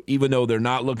continue to, even though they're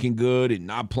not looking good and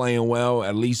not playing well,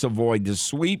 at least avoid the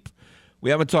sweep. We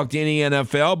haven't talked any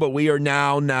NFL, but we are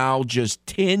now just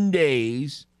 10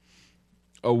 days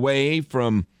away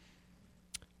from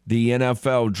the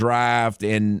NFL draft,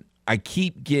 and I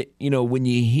keep when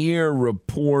you hear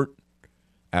report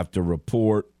after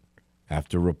report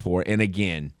after report, and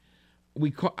again,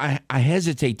 I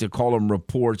hesitate to call them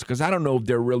reports because I don't know if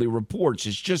they're really reports.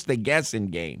 It's just a guessing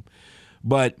game.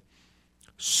 But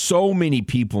so many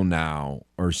people now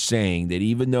are saying that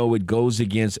even though it goes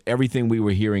against everything we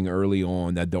were hearing early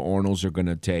on, that the Arnolds are going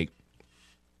to take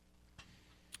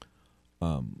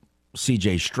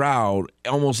C.J. Stroud,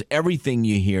 almost everything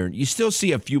you hear, you still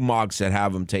see a few mocks that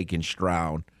have him taking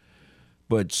Stroud,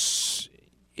 but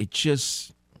it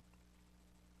just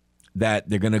that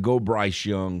they're going to go Bryce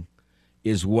Young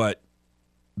is what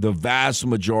the vast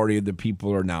majority of the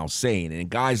people are now saying. And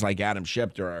guys like Adam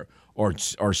Schefter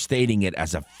are stating it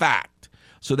as a fact.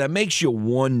 So that makes you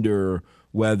wonder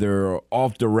whether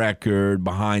off the record,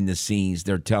 behind the scenes,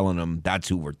 they're telling them that's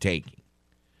who we're taking.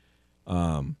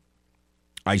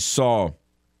 I saw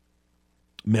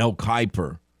Mel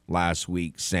Kiper last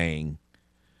week saying,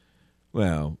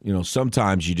 well,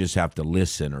 sometimes you just have to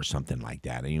listen or something like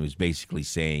that. And he was basically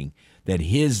saying that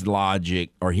his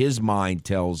logic or his mind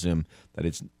tells him that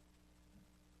it's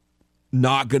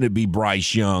not going to be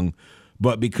Bryce Young,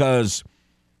 but because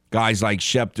guys like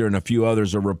Schefter and a few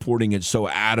others are reporting it so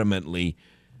adamantly,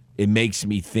 it makes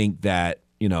me think that,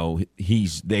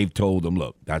 they've told him,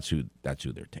 look, that's who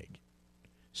they're taking.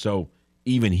 So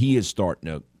even he is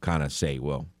starting to kind of say,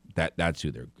 well, that's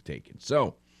who they're taking.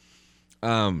 So,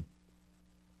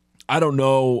 I don't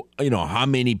know, how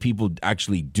many people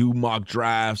actually do mock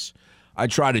drafts. I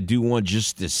try to do one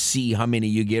just to see how many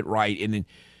you get right. And then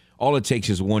all it takes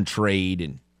is one trade,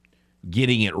 and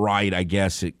getting it right, I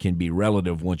guess it can be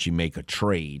relative once you make a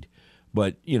trade.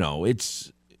 But,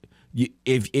 it's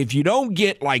if you don't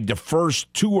get like the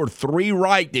first 2 or 3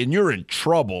 right, then you're in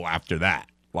trouble after that.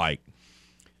 Like,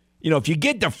 if you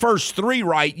get the first 3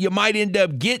 right, you might end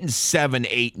up getting 7,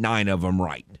 8, 9 of them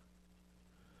right.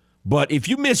 But if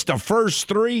you miss the first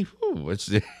 3,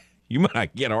 you might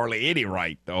not get hardly any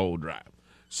right the whole drive.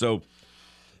 So,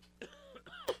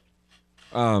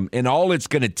 and all it's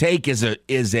going to take is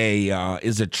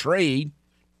a trade.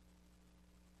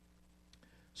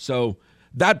 So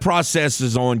that process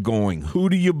is ongoing. Who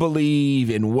do you believe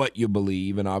and what you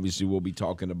believe? And obviously we'll be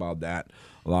talking about that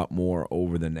a lot more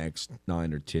over the next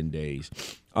 9 or 10 days.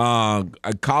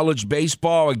 College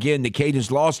baseball, again, the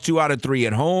Cajuns lost 2 out of 3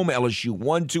 at home. LSU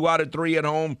won 2 out of 3 at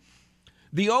home.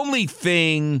 The only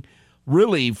thing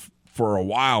really for a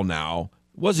while now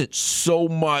wasn't so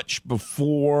much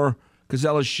before, because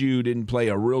LSU didn't play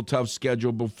a real tough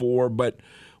schedule before, but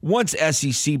once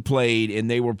SEC played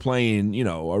and they were playing,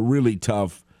 a really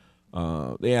tough,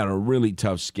 they had a really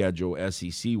tough schedule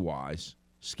SEC-wise,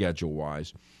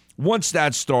 schedule-wise. Once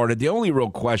that started, the only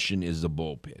real question is the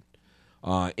bullpen.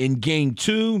 In Game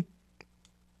 2,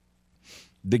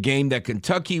 the game that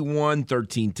Kentucky won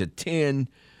 13-10,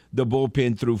 the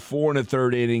bullpen threw 4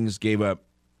 1/3 innings, gave up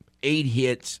 8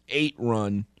 hits, 8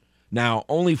 runs. Now,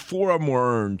 only 4 of them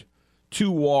were earned,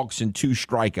 2 walks and 2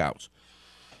 strikeouts.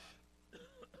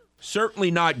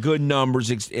 Certainly not good numbers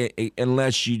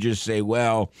unless you just say,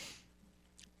 well,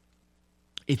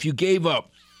 if you gave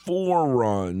up 4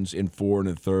 runs in 4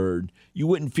 1/3, you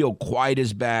wouldn't feel quite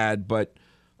as bad, but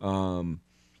 2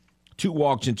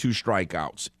 walks and 2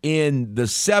 strikeouts. In the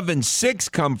 7-6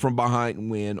 come from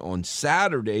behind win on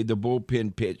Saturday, the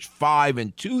bullpen pitched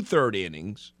 5 2/3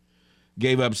 innings,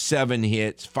 gave up 7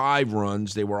 hits, 5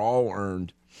 runs. They were all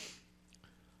earned.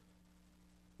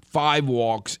 5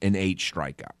 walks and 8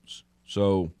 strikeouts.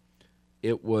 So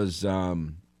it was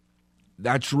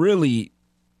that's really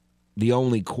the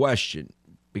only question,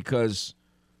 because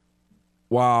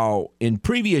while in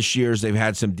previous years they've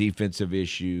had some defensive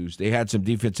issues, they had some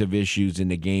defensive issues in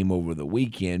the game over the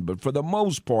weekend. But for the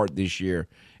most part this year,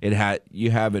 hadn't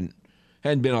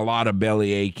been a lot of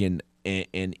bellyache and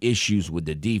issues with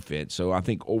the defense. So I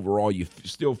think overall you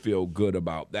still feel good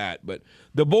about that. But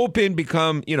the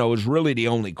bullpen is really the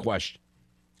only question.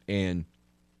 And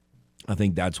I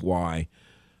think that's why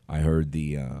I heard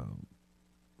on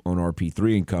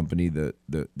RP3 and Company,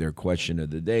 their question of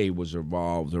the day was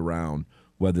revolved around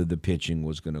whether the pitching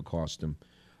was going to cost them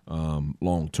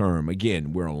long term.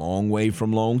 Again, we're a long way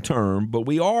from long term, but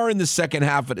we are in the second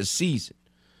half of the season.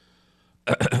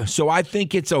 So I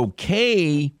think it's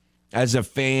okay as a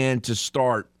fan to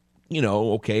start,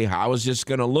 okay, how is this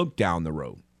going to look down the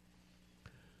road?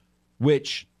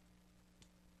 Which,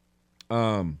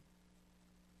 I'm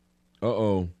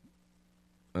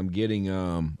getting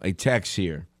a text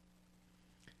here.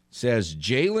 Says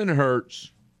Jalen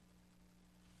Hurts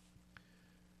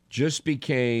just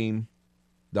became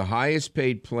the highest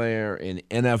paid player in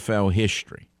NFL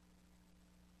history.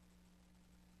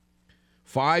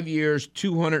 5 years,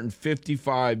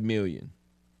 $255 million.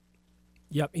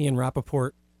 Yep, Ian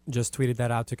Rappaport just tweeted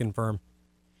that out to confirm.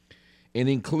 It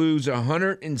includes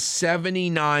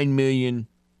 $179 million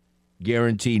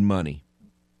guaranteed money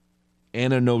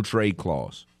and a no-trade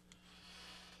clause.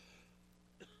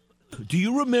 Do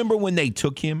you remember when they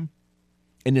took him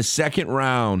in the second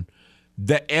round?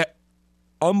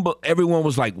 Everyone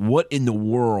was like, what in the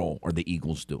world are the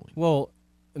Eagles doing? Well,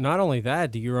 not only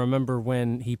that, do you remember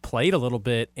when he played a little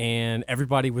bit and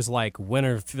everybody was like, when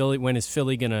is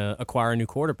Philly going to acquire a new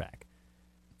quarterback?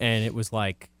 And it was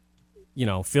like,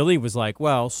 Philly was like,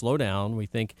 well, slow down, we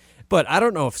think. But I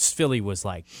don't know if Philly was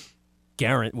like,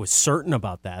 was certain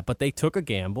about that. But they took a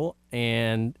gamble,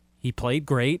 and he played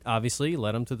great, obviously,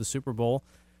 led them to the Super Bowl.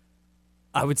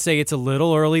 I would say it's a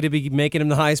little early to be making him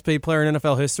the highest paid player in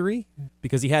NFL history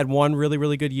because he had one really,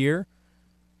 really good year.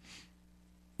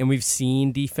 And we've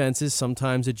seen defenses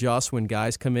sometimes adjust when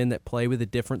guys come in that play with a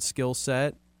different skill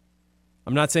set.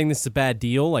 I'm not saying this is a bad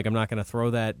deal. Like, I'm not going to throw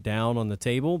that down on the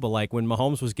table. But, like, when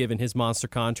Mahomes was given his monster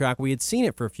contract, we had seen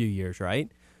it for a few years,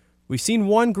 right? We've seen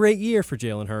one great year for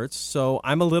Jalen Hurts. So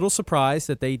I'm a little surprised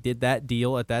that they did that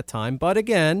deal at that time. But,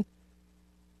 again,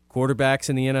 quarterbacks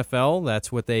in the NFL,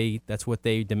 that's what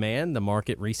they demand. The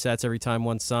market resets every time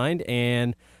one's signed.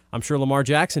 And I'm sure Lamar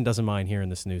Jackson doesn't mind hearing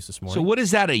this news this morning. So what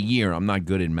is that a year? I'm not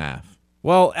good in math.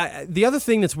 Well, the other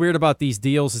thing that's weird about these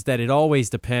deals is that it always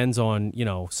depends on,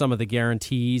 some of the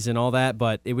guarantees and all that,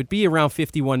 but it would be around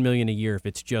 $51 million a year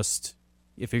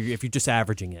if you're just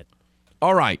averaging it.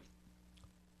 All right.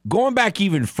 Going back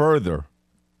even further,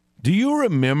 do you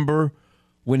remember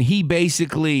when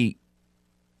they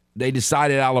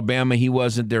decided Alabama, he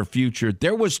wasn't their future?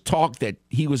 There was talk that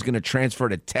he was going to transfer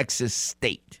to Texas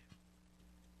State.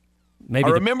 Maybe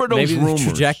I remember those rumors. The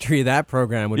trajectory of that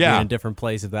program would be in a different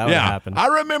place if that would happen. I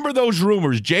remember those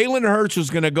rumors. Jalen Hurts was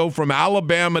going to go from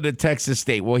Alabama to Texas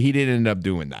State. Well, he didn't end up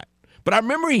doing that. But I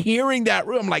remember hearing that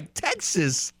I'm like,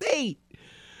 Texas State.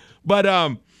 But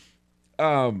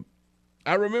I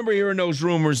remember hearing those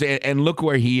rumors, and look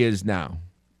where he is now.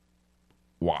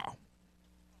 Wow.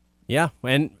 Yeah,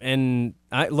 and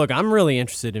I'm really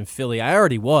interested in Philly. I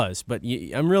already was, but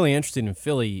I'm really interested in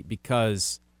Philly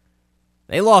because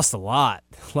they lost a lot.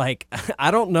 Like,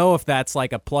 I don't know if that's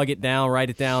like a plug it down, write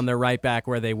it down, they're right back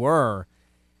where they were.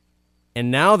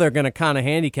 And now they're going to kind of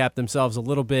handicap themselves a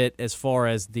little bit as far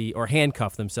as or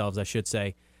handcuff themselves, I should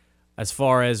say, as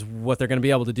far as what they're going to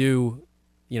be able to do,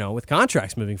 with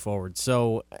contracts moving forward.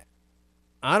 So,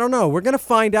 I don't know. We're going to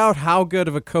find out how good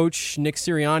of a coach Nick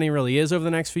Sirianni really is over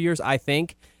the next few years, I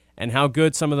think, and how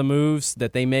good some of the moves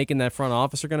that they make in that front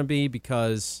office are going to be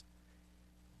because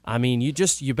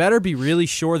you better be really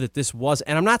sure that this was,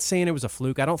 and I'm not saying it was a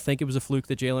fluke. I don't think it was a fluke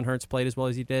that Jalen Hurts played as well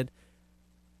as he did.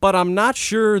 But I'm not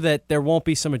sure that there won't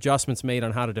be some adjustments made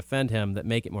on how to defend him that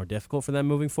make it more difficult for them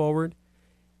moving forward.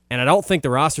 And I don't think the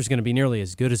roster is going to be nearly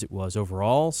as good as it was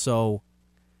overall. So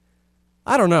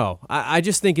I don't know. I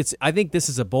just think I think this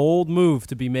is a bold move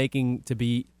to be making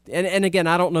and again,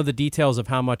 I don't know the details of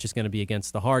how much is going to be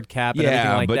against the hard cap and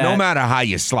everything like that. Yeah, but no matter how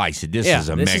you slice it, this is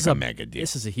a mega deal.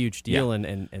 This is a huge deal,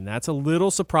 and that's a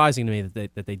little surprising to me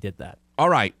that they did that. All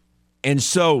right. And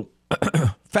so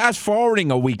fast forwarding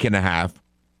a week and a half,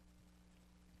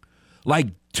 like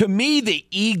to me, the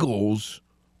Eagles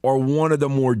are one of the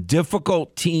more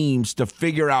difficult teams to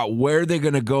figure out where they're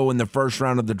going to go in the first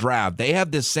round of the draft. They have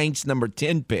the Saints number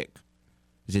 10 pick.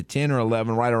 Is it 10 or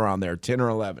 11? Right around there, 10 or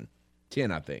 11.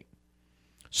 10, I think.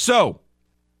 So,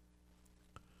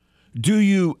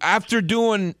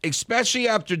 especially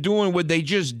after doing what they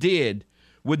just did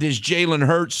with this Jalen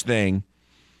Hurts thing,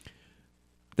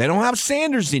 They don't have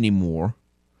Sanders anymore.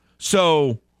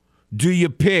 So do you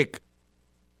pick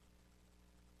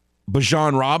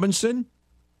Bijan Robinson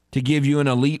to give you an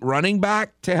elite running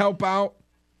back to help out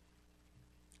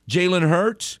Jalen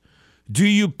Hurts? Do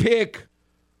you pick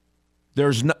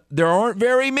there aren't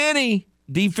very many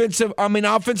offensive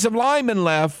linemen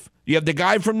left. You have the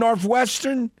guy from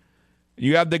Northwestern.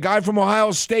 You have the guy from Ohio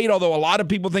State, although a lot of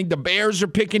people think the Bears are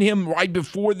picking him right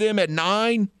before them at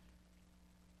 9.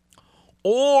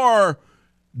 Or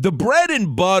the bread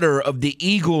and butter of the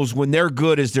Eagles when they're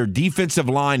good is their defensive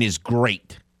line is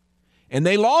great. And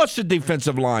they lost a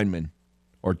defensive lineman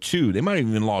or 2. They might have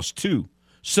even lost 2.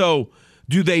 So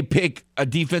do they pick a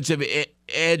defensive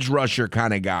edge rusher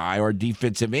kind of guy or a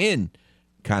defensive end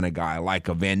kind of guy like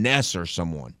a Van Ness or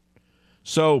someone?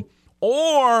 So,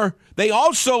 or they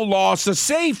also lost a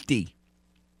safety.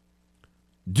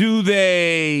 Do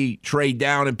they trade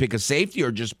down and pick a safety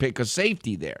or just pick a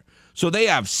safety there? So they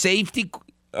have safety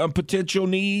potential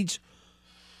needs,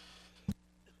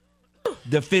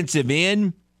 defensive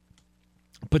end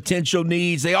potential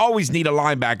needs. They always need a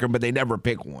linebacker, but they never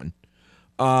pick one.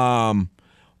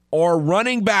 Or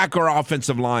running back or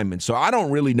offensive lineman. So I don't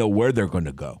really know where they're going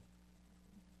to go.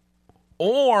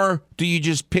 Or do you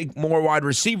just pick more wide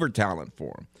receiver talent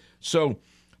for them? So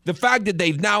the fact that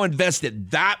they've now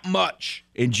invested that much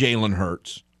in Jalen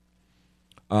Hurts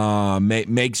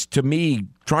makes, to me,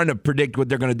 trying to predict what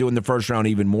they're going to do in the first round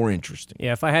even more interesting.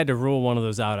 Yeah, if I had to rule one of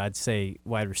those out, I'd say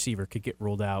wide receiver could get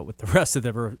ruled out with the rest of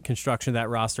the construction of that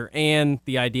roster and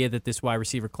the idea that this wide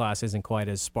receiver class isn't quite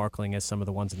as sparkling as some of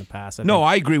the ones in the past.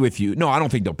 I agree with you. No, I don't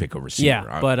think they'll pick a receiver.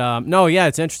 Yeah, but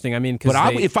it's interesting. I mean,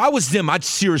 if I was them, I'd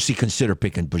seriously consider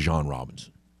picking Bijan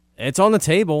Robinson. It's on the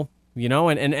table.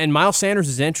 And Miles Sanders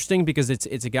is interesting because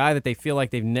it's a guy that they feel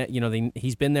like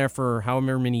he's been there for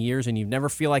however many years, and you never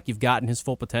feel like you've gotten his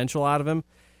full potential out of him.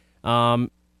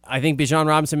 I think Bijan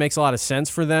Robinson makes a lot of sense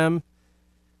for them.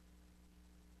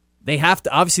 They have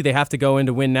to go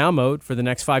into win now mode for the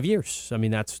next 5 years. I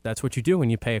mean, that's what you do when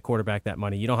you pay a quarterback that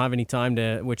money. You don't have any time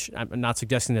to. Which I'm not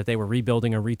suggesting that they were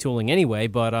rebuilding or retooling anyway,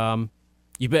 but and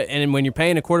when you're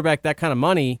paying a quarterback that kind of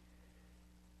money,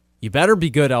 you better be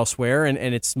good elsewhere, and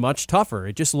it's much tougher.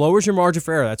 It just lowers your margin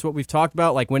for error. That's what we've talked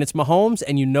about. Like when it's Mahomes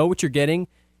and you know what you're getting,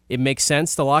 it makes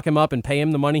sense to lock him up and pay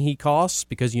him the money he costs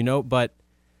because but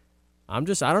I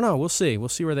don't know. We'll see. We'll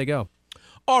see where they go.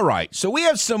 All right. So we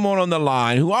have someone on the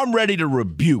line who I'm ready to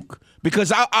rebuke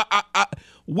because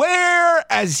where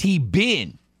has he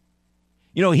been?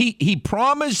 He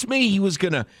promised me he was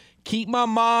going to keep my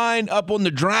mind up on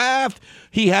the draft.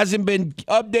 He hasn't been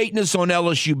updating us on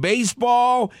LSU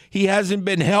baseball. He hasn't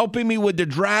been helping me with the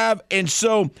draft. And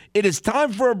so it is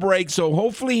time for a break. So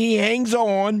hopefully he hangs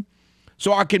on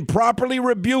so I can properly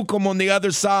rebuke him on the other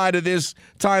side of this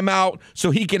timeout so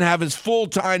he can have his full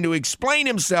time to explain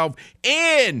himself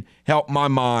and help my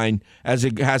mind as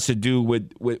it has to do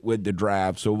with the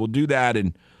draft. So we'll do that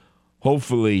and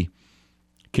hopefully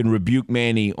can rebuke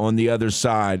Manny on the other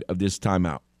side of this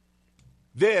timeout.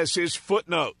 This is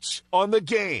Footnotes on the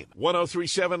Game.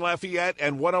 103.7 Lafayette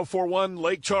and 104.1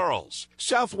 Lake Charles,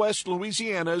 Southwest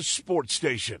Louisiana's sports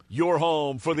station. Your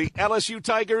home for the LSU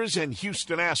Tigers and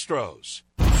Houston Astros.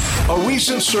 A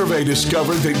recent survey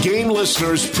discovered that Game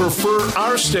listeners prefer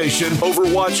our station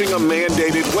over watching a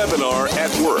mandated webinar at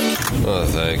work. Well,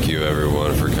 thank you,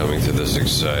 everyone, for coming to this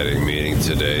exciting meeting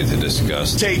today to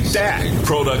discuss... Take that,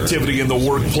 productivity in the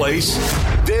workplace.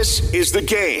 This is The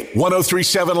Game.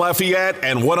 103.7 Lafayette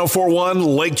and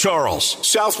 104.1 Lake Charles,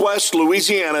 Southwest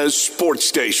Louisiana's sports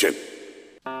station.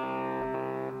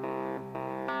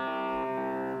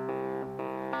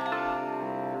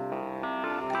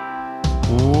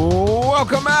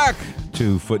 Welcome back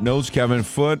to Footnotes. Kevin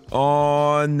Foote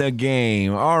on the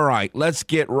Game. All right, let's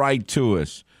get right to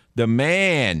us. The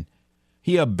man,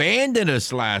 he abandoned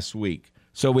us last week,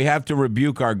 so we have to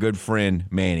rebuke our good friend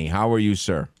Manny. How are you,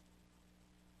 sir?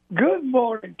 Good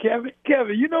morning, Kevin.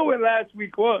 Kevin, you know what last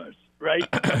week was, right?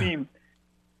 I mean,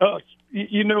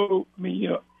 you know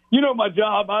my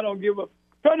job. I don't give up.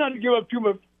 Try not to give up too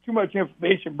much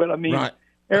information, but I mean, right.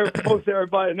 Most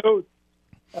everybody knows.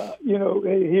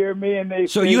 They hear me and they.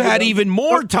 So you had even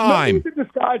more time. You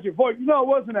disguise your voice. I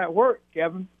wasn't at work,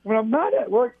 Kevin. When I'm not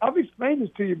at work, I've explained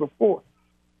this to you before.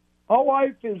 My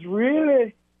wife is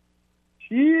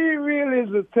she really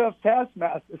is a tough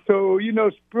taskmaster. So,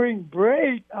 spring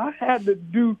break, I had to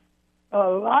do a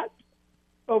lot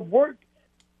of work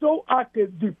so I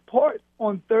could depart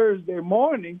on Thursday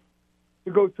morning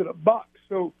to go to the box.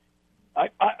 So I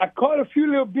caught a few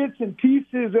little bits and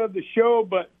pieces of the show,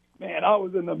 but man, I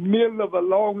was in the middle of a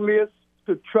long list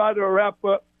to try to wrap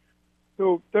up.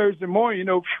 So Thursday morning,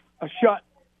 I shot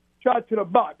shot to the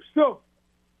box. So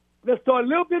let's start a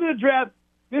little bit of the draft.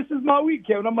 This is my week,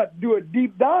 Kevin. I'm about to do a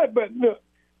deep dive, but look,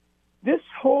 I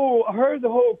heard the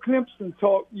whole Clemson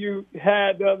talk you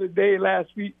had the other day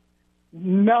last week.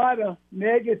 Not a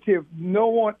negative. No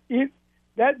one.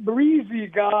 That Breezy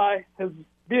guy has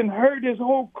been hurt his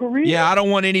whole career. Yeah, I don't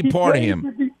want any part of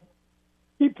him.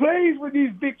 He plays with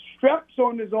these big straps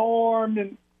on his arm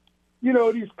and,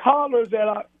 these collars that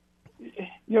are,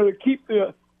 to keep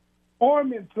the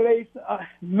arm in place.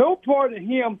 No part of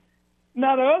him.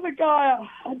 Now, the other guy,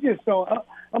 I just don't.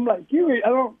 I'm like, I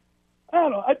don't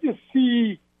know. I just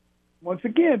see, once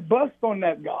again, bust on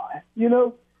that guy,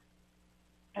 no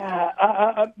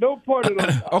part of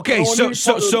those. Okay,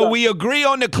 so we agree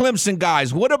on the Clemson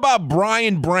guys. What about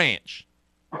Brian Branch?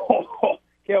 Oh,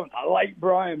 Kevin, I like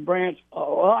Brian Branch a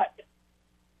lot.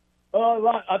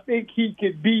 I think he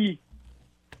could be.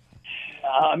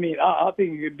 I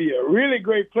think he could be a really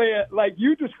great player, like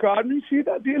you described him. See,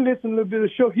 I did listen to a little bit of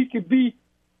the show. He could be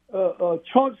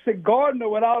Chauncey Gardner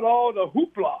without all the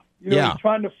hoopla.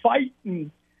 Trying to fight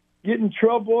and get in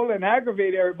trouble and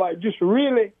aggravate everybody. Just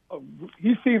really,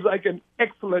 he seems like an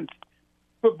excellent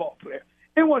football player.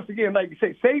 And once again, like you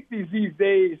say, safeties these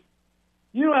days,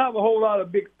 you don't have a whole lot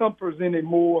of big thumpers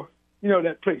anymore,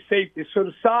 that play safety. So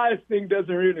the size thing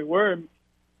doesn't really worry me.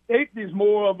 Safety is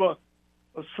more of a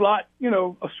slot,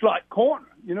 a slot corner.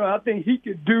 I think he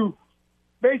could do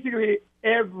basically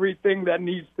everything that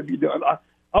needs to be done. I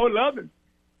would love him.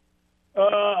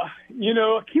 I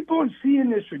keep on seeing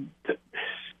this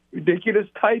ridiculous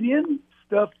tight end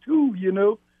stuff too,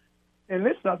 And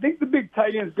listen, I think the big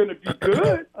tight end is going to be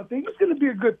good. I think he's going to be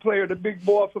a good player, the big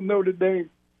boy from Notre Dame.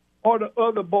 Or the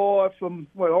other boy from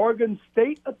Oregon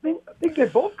State, I think they're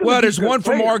both going to be there's good one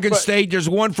from players, Oregon State. There's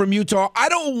one from Utah. I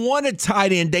don't want a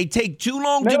tight end. They take too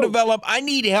long to develop. I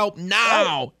need help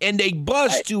now, and they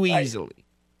bust too easily.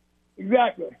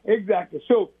 Exactly.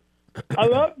 So I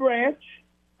love Branch.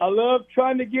 I love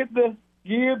trying to get the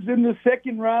Gibbs in the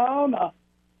second round.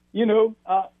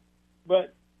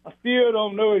 But I still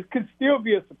don't know. It could still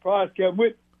be a surprise, Kevin.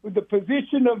 With the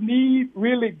position of need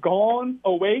really gone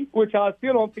away, which I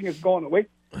still don't think it's gone away,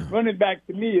 running back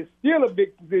to me is still a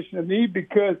big position of need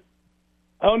because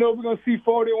I don't know if we're going to see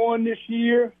 41 this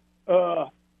year. But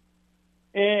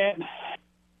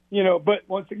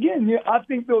once again, I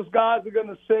think those guys are going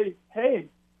to say, hey,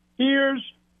 here's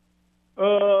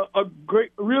a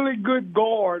really good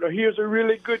guard, or here's a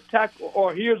really good tackle,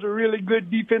 or here's a really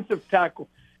good defensive tackle.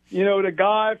 The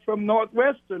guy from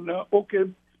Northwestern,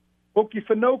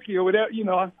 Okefenokee or whatever,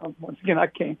 once again, I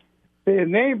can't say his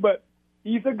name, but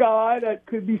he's a guy that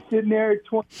could be sitting there at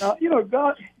 20.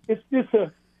 God, it's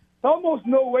almost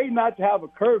no way not to have a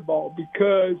curveball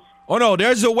because. Oh, no,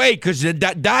 there's a way because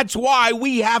that's why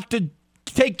we have to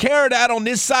take care of that on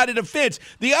this side of the fence.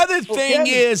 The other thing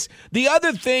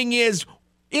is,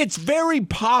 it's very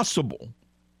possible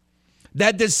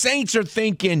that the Saints are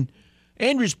thinking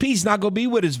Andrews Pete's not going to be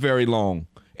with us very long.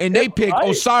 And they picked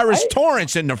Osiris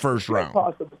Torrance in the first round.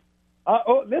 Possible.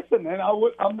 Listen, man, I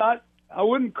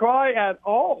wouldn't cry at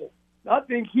all. I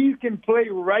think he can play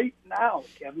right now,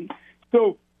 Kevin.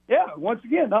 So, yeah, once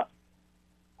again,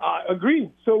 I agree.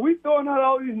 So we're throwing out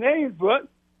all these names, but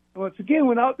once again,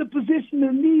 without the position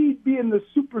of need being the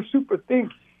super thing,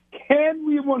 can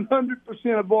we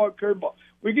 100% avoid curveball?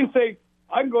 We can say,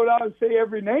 I can go down and say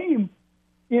every name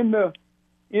in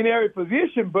every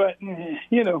position, but,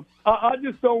 I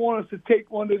just don't want us to take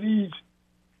one of these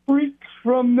freaks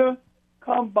from the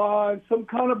combine, some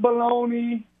kind of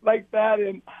baloney like that,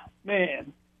 and,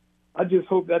 man, I just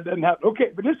hope that doesn't happen.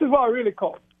 Okay, but this is what I really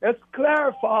call it. Let's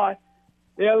clarify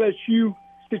the LSU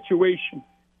situation.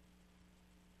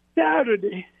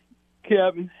 Saturday,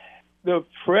 Kevin, the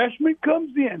freshman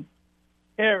comes in,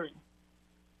 Aaron.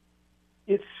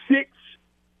 It's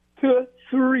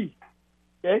 6-3,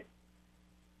 okay?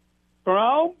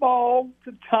 Ground ball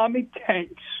to Tommy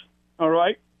Tanks, all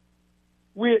right,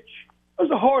 which was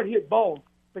a hard-hit ball.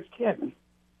 But, Kevin,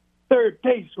 third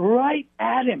base right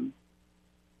at him.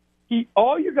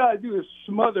 All you got to do is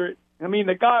smother it. I mean,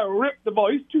 the guy ripped the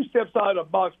ball. He's 2 steps out of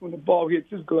the box when the ball hits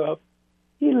his glove.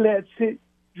 He lets it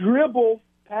dribble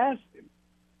past him,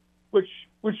 which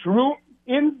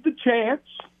ends the chance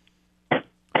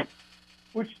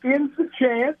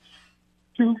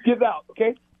to get out,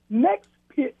 okay? Next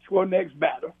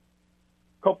batter,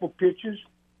 couple pitches,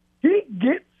 he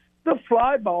gets the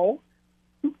fly ball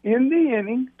to end the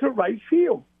inning to right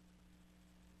field.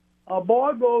 Our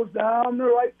boy goes down the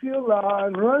right field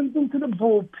line, runs into the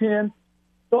bullpen,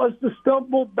 starts the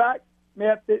stumble back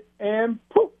method, and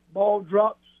poof, ball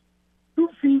drops 2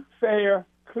 feet fair,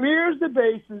 clears the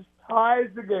bases, ties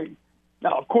the game.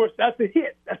 Now, of course, that's a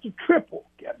hit. That's a triple,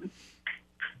 Kevin.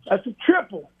 That's a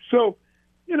triple. So,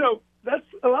 that's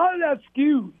a lot of that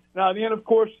skewed. Now, then, of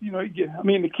course,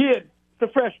 the kid, the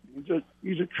freshman,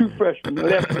 he's a true freshman, the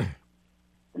lefty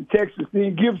from Texas. Then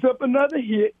he gives up another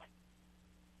hit.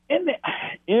 And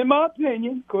in my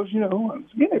opinion, of course,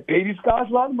 they pay these guys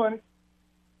a lot of money.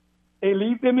 They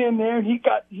leave them in there, and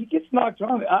he gets knocked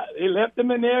on. They left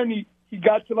him in there, and he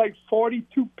got to like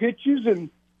 42 pitches, and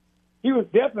he was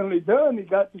definitely done. He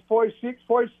got to 46,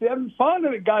 47.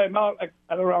 Finally, got him out at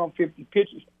around 50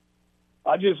 pitches.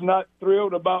 I'm just not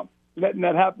thrilled about letting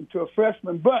that happen to a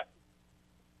freshman. But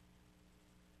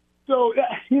so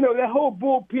that whole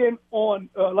bullpen on,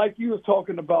 like you were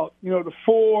talking about, the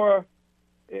four.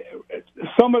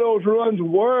 Some of those runs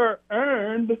were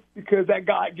earned because that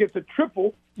guy gets a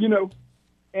triple,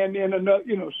 and then another,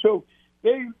 so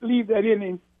they leave that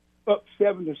inning up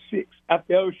 7-6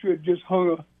 after LSU had just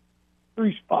hung a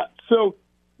 3 spot. So,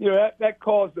 that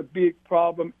caused a big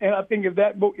problem. And I think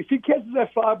if he catches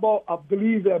that fly ball, I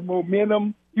believe that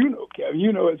momentum,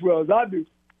 Kevin, as well as I do,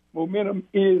 momentum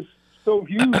is so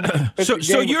huge.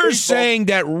 So you're saying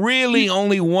that really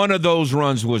only one of those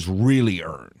runs was really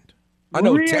earned? I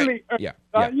know, really,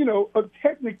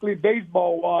 technically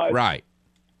baseball-wise, right?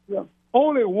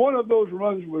 Only one of those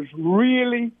runs was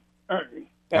really earned.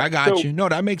 I got you. No,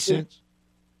 that makes sense.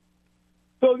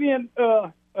 So then,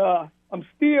 I'm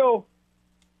still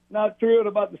not thrilled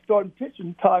about the starting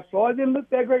pitching. Ty Floyd didn't look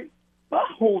that great. My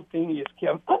whole thing is,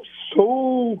 Kevin,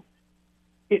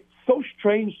 it's so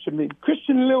strange to me.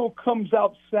 Christian Little comes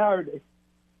out Saturday.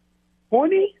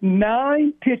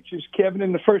 29 pitches, Kevin,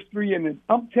 in the first 3 innings.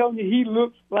 I'm telling you, he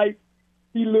looks like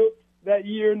he looked that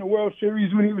year in the World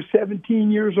Series when he was 17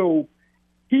 years old.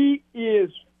 He is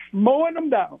mowing them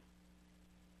down.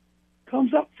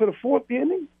 Comes up for the 4th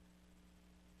inning,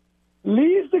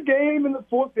 leaves the game in the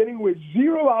 4th inning with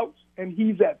 0 outs, and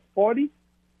he's at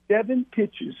 47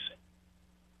 pitches.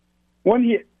 1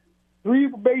 hit, 3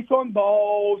 base on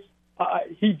balls.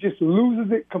 He just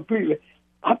loses it completely.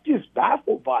 I'm just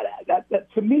baffled by that.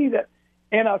 That to me,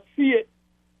 and I see it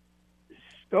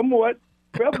somewhat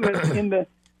prevalent in the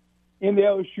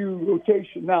LSU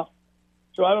rotation now.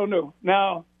 So I don't know.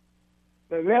 Now,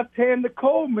 the left-hander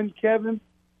Coleman, Kevin,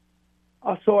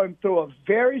 I saw him throw a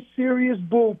very serious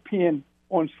bullpen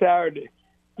on Saturday.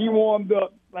 He warmed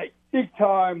up like big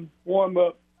time warm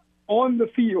up on the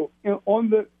field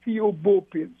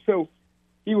bullpen. So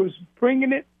he was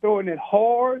bringing it, throwing it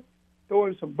hard,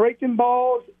 throwing some breaking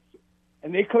balls,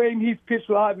 and they claim he's pitched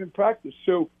live in practice.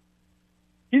 So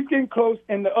he's getting close.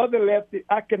 And the other lefty,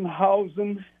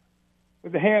 Ackenhausen,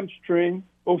 with the hamstring,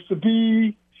 could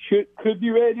be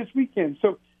ready this weekend.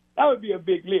 So that would be a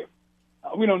big lift.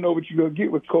 We don't know what you're going to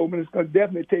get with Coleman. It's going to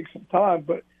definitely take some time,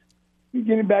 but you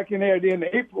get him back in there at the end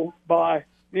of April. By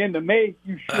the end of May,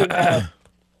 you should have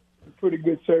pretty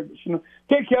good service.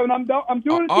 Okay, Kevin, I'm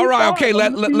doing it. All right, okay.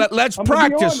 Let's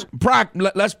practice.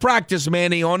 Let's practice,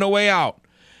 Manny, on the way out.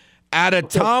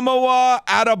 Adetomawa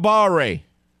Adebawore.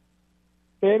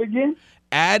 Say it again.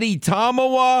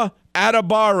 Adetomawa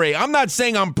Adebawore. I'm not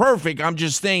saying I'm perfect. I'm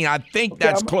just saying I think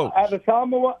that's close.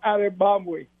 Adetomawa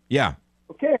Adebawore. Yeah.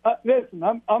 Okay. Listen,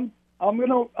 I'm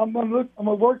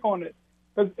gonna work on it,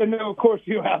 and then of course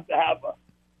you'll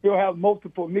have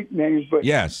multiple nicknames, but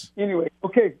yes. Anyway,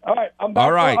 okay, all right. I'm back.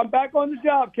 All right. I'm back on the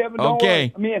job, Kevin. Don't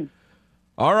worry. I'm in.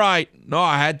 All right. No,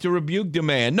 I had to rebuke the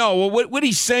man. No, what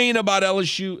he's saying about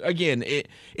LSU, again,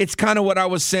 it's kind of what I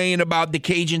was saying about the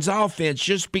Cajuns' offense.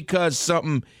 Just because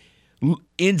something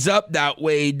ends up that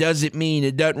way doesn't mean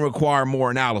it doesn't require more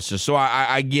analysis. So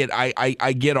I get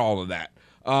all of that.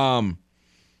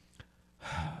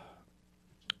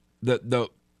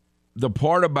 The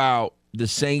part about the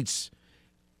Saints,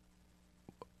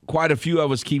 quite a few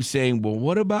of us keep saying, well,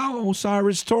 what about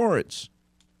Osiris Torrance?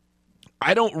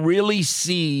 I don't really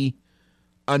see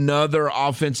another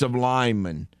offensive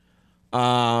lineman.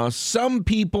 Some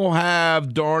people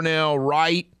have Darnell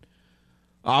Wright,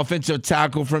 offensive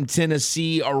tackle from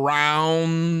Tennessee,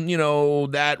 around,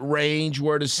 that range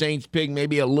where the Saints pick,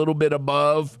 maybe a little bit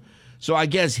above. So I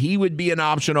guess he would be an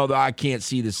option, although I can't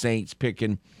see the Saints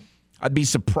picking. I'd be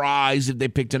surprised if they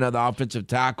picked another offensive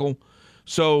tackle.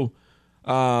 So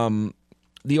the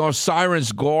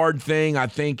Osiris guard thing, I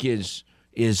think, is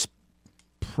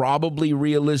probably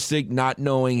realistic, not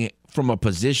knowing from a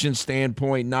position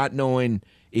standpoint, not knowing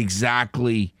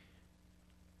exactly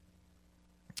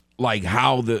like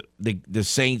how the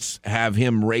Saints have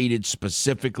him rated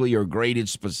specifically or graded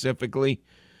specifically.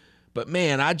 But,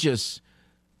 man,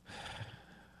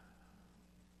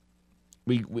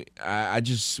 we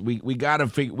gotta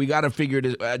figure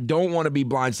this. I don't want to be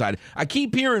blindsided. I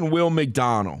keep hearing Will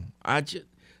McDonald.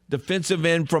 Defensive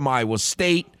end from Iowa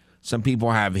State. Some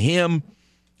people have him.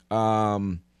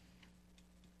 I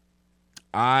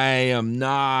am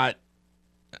not.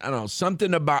 I don't know,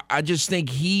 something about. I just think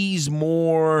he's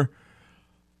more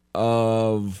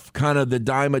of kind of the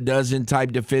dime a dozen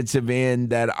type defensive end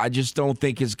that I just don't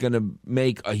think is going to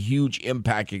make a huge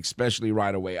impact, especially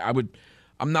right away.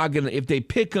 I'm not going to, if they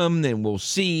pick him, then we'll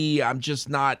see. I'm just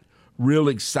not real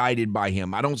excited by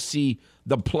him. I don't see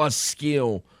the plus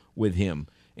skill with him.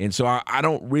 And so I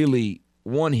don't really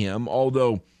want him,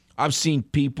 although I've seen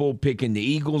people picking the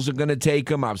Eagles are going to take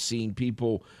him. I've seen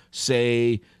people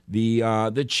say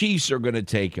the Chiefs are going to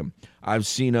take him. I've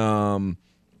seen him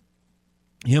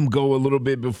go a little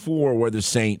bit before where the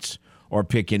Saints are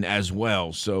picking as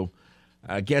well. So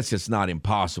I guess it's not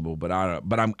impossible, but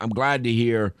I'm glad to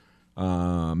hear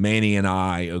Manny and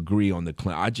I agree on the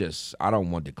Clemson. I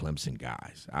don't want the Clemson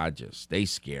guys. They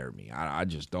scare me. I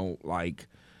just don't like.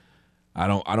 I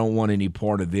don't want any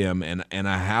part of them, and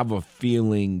I have a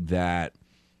feeling that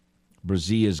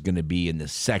Brazil is going to be in the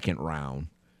second round,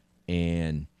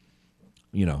 and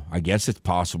I guess it's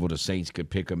possible the Saints could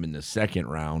pick him in the second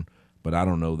round. But I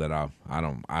don't know that I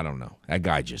don't know. That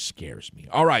guy just scares me.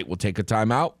 All right, we'll take a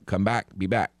timeout. Come back. Be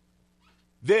back.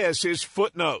 This is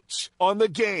Footnotes on the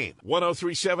Game.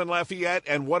 103.7 Lafayette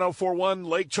and 104.1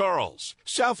 Lake Charles,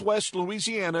 Southwest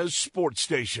Louisiana's sports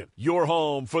station. Your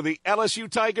home for the LSU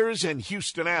Tigers and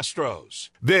Houston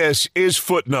Astros. This is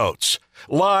Footnotes,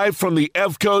 live from the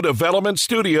Evco Development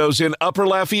Studios in Upper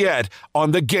Lafayette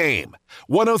on the Game.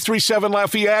 103.7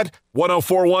 Lafayette,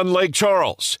 104.1 Lake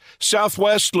Charles,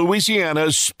 Southwest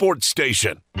Louisiana's sports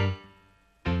station.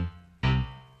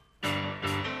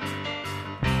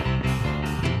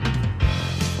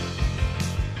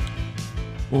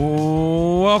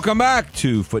 Welcome back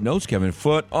to Footnotes. Kevin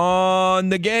Foote on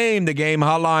the Game. The Game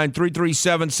hotline,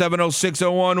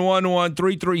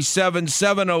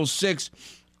 337-706-0111,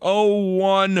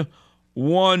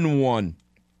 337-706-0111.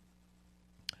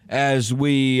 As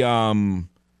we kind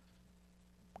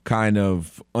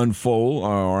of unfold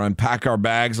or unpack our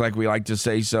bags, like we like to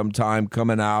say sometime,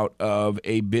 coming out of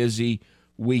a busy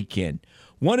weekend.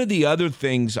 One of the other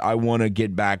things I want to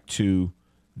get back to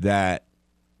that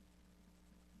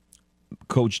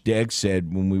Coach Degg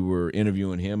said when we were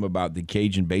interviewing him about the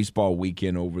Cajun baseball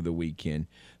weekend over the weekend,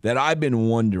 that I've been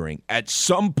wondering, at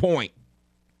some point,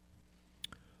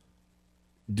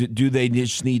 do they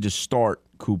just need to start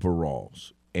Cooper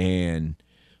Rawls? And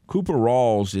Cooper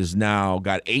Rawls is now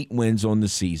got 8 wins on the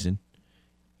season.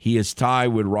 He is tied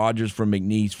with Rogers from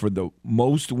McNeese for the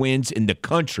most wins in the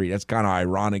country. That's kind of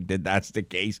ironic that that's the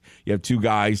case. You have two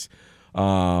guys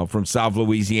from South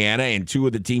Louisiana, and two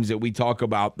of the teams that we talk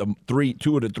about,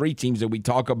 two of the three teams that we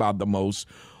talk about the most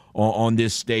on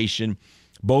this station,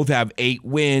 both have 8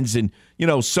 wins. And,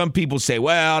 some people say,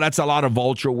 well, that's a lot of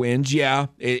vulture wins. Yeah,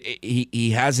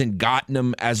 he hasn't gotten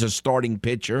them as a starting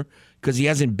pitcher because he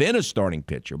hasn't been a starting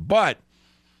pitcher. But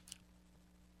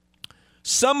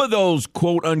some of those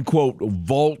quote-unquote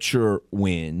vulture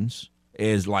wins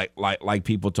is like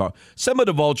people talk. Some of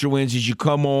the vulture wins is you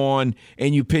come on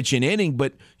and you pitch an inning,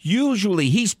 but usually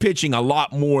he's pitching a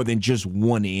lot more than just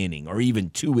 1 inning or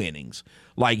even 2 innings.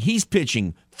 Like he's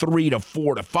pitching 3 to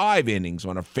 4 to 5 innings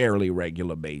on a fairly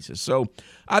regular basis. So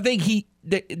I think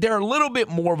they're a little bit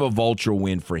more of a vulture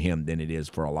win for him than it is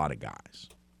for a lot of guys.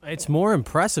 It's more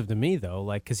impressive to me,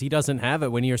 though, because he doesn't have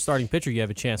it. When you're a starting pitcher, you have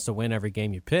a chance to win every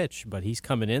game you pitch, but he's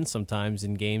coming in sometimes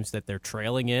in games that they're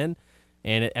trailing in.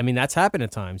 And, that's happened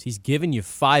at times. He's given you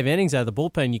 5 innings out of the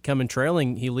bullpen. You come in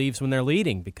trailing, he leaves when they're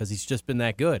leading because he's just been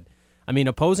that good.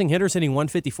 Opposing hitters hitting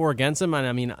 154 against him,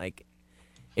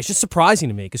 it's just surprising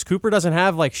to me because Cooper doesn't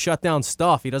have, shutdown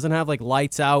stuff. He doesn't have,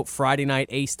 lights out, Friday night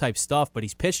ace type stuff, but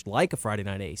he's pitched like a Friday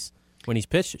night ace when he's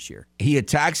pitched this year. He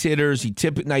attacks hitters. He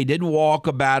did walk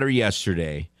a batter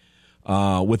yesterday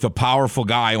with a powerful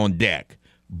guy on deck.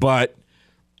 But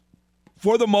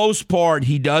for the most part,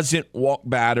 he doesn't walk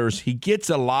batters. He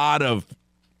gets a lot of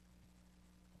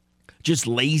just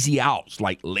lazy outs,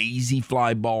 like lazy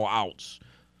fly ball outs.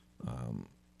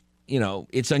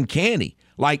 It's uncanny.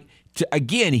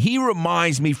 Again, he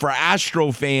reminds me, for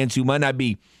Astro fans who might not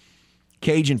be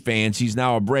Cajun fans, he's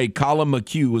now a Braid. Colin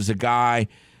McHugh was a guy,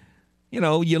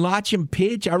 you watch him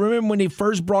pitch. I remember when they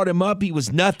first brought him up, he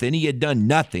was nothing. He had done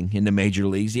nothing in the major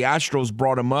leagues. The Astros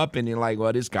brought him up, and they're like,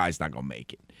 well, this guy's not going to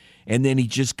make it. And then he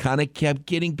just kind of kept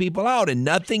getting people out. And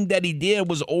nothing that he did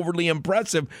was overly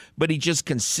impressive, but he just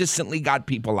consistently got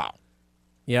people out.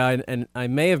 Yeah, and I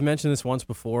may have mentioned this once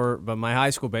before, but my high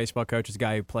school baseball coach is a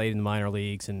guy who played in the minor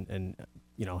leagues and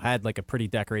had like a pretty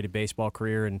decorated baseball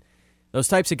career. And those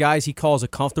types of guys he calls a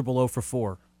comfortable 0 for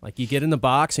 4. Like you get in the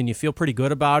box and you feel pretty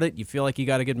good about it. You feel like you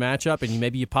got a good matchup, and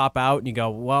maybe you pop out and you go,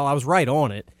 well, I was right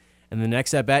on it. And the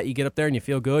next at bat, you get up there and you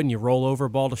feel good, and you roll over a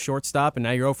ball to shortstop, and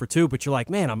now you're 0 for 2. But you're like,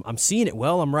 man, I'm seeing it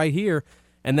well. I'm right here.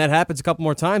 And that happens a couple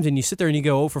more times, and you sit there and you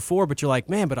go 0 for 4, but you're like,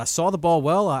 man, but I saw the ball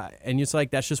well. And it's like,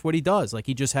 that's just what he does. Like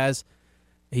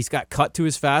he's got cut to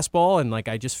his fastball, and like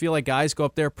I just feel like guys go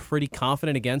up there pretty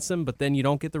confident against him, but then you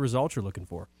don't get the results you're looking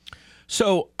for.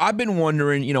 So I've been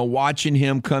wondering, watching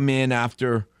him come in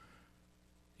after,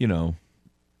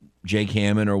 Jake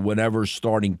Hammond or whatever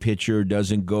starting pitcher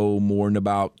doesn't go more than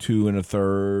about 2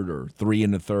 1/3 or 3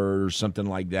 1/3 or something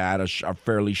like that, a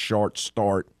fairly short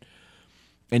start.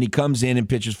 And he comes in and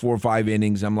pitches 4 or 5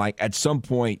 innings. I'm like, at some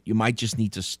point, you might just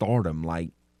need to start him. Like,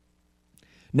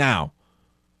 now,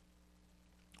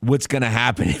 what's going to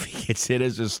happen if he gets hit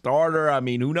as a starter? I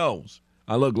mean, who knows?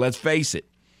 Look, let's face it.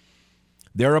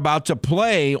 They're about to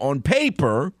play, on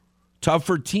paper,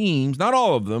 tougher teams. Not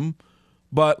all of them,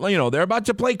 but, they're about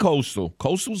to play Coastal.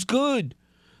 Coastal's good.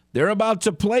 They're about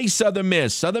to play Southern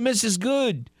Miss. Southern Miss is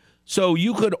good. So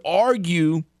you could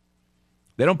argue,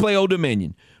 they don't play Old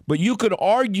Dominion, but you could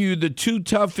argue the 2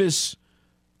 toughest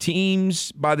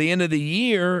teams by the end of the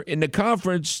year in the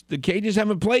conference, the Cajuns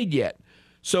haven't played yet.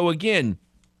 So, again,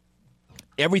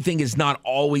 everything is not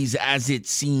always as it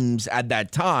seems at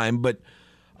that time, but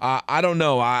I don't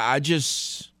know. I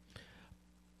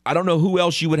don't know who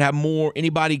else you would have more,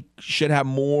 anybody should have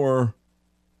more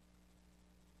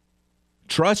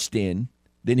trust in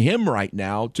than him right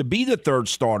now to be the third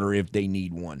starter if they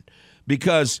need one.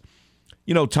 Because,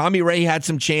 Tommy Ray had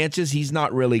some chances. He's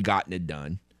not really gotten it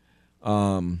done.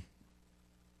 A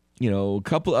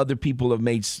couple other people have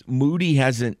made – Moody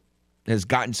has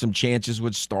gotten some chances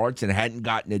with starts and hadn't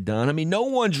gotten it done. I mean, no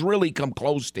one's really come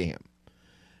close to him.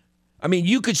 I mean,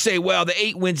 you could say, well, the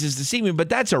 8 wins is deceiving, but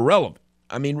that's irrelevant.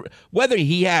 I mean, whether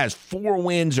he has 4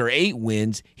 wins or 8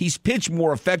 wins, he's pitched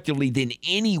more effectively than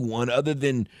anyone other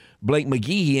than Blake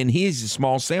McGehee, and he has a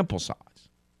small sample size.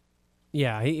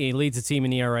 Yeah, he leads the team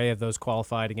in ERA of those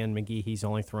qualified. Again, McGeehee's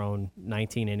only thrown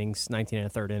 19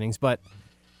 1/3 innings.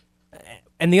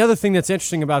 And the other thing that's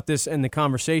interesting about this and the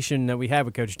conversation that we had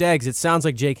with Coach Deggs, it sounds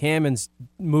like Jake Hammond's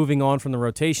moving on from the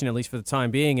rotation, at least for the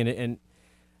time being, and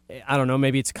I don't know,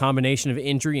 maybe it's a combination of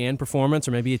injury and performance,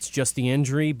 or maybe it's just the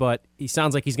injury, but he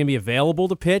sounds like he's going to be available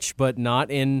to pitch, but not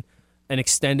in an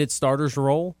extended starter's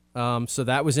role. So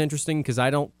that was interesting because I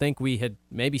don't think we had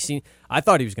maybe seen – I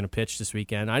thought he was going to pitch this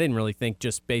weekend. I didn't really think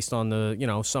just based on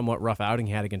the, somewhat rough outing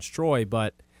he had against Troy.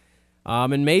 But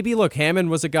and maybe, look, Hammond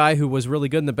was a guy who was really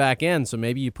good in the back end, so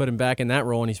maybe you put him back in that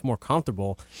role and he's more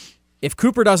comfortable. If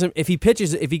Cooper doesn't – if he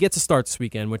gets a start this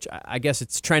weekend, which I guess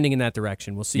it's trending in that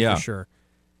direction, we'll see for sure,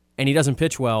 and he doesn't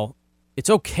pitch well, it's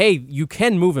okay. You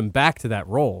can move him back to that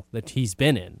role that he's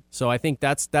been in. So I think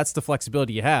that's the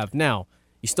flexibility you have. Now,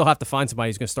 you still have to find somebody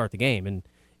who's going to start the game. And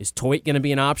is Toit going to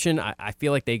be an option? I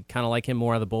feel like they kind of like him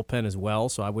more out of the bullpen as well,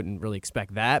 so I wouldn't really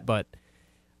expect that. But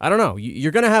I don't know.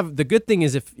 You're going to have – the good thing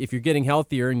is if you're getting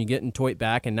healthier and you're getting Toit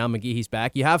back and now McGeehee's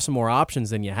back, you have some more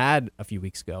options than you had a few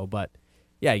weeks ago. But,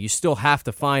 yeah, you still have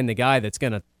to find the guy that's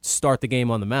going to start the game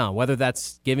on the mound, whether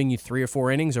that's giving you 3 or 4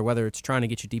 innings or whether it's trying to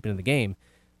get you deep into the game.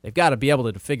 They've got to be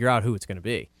able to figure out who it's going to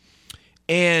be.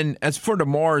 And as for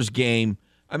tomorrow's game,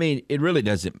 I mean, it really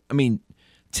doesn't – I mean,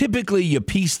 typically you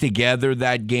piece together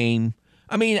that game.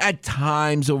 I mean, at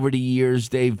times over the years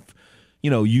they've,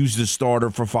 used the starter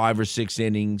for 5 or 6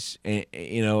 innings,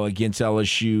 against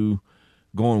LSU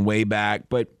going way back.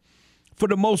 But for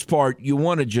the most part, you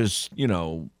want to just,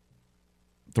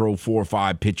 throw 4 or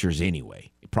 5 pitchers anyway,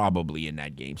 probably in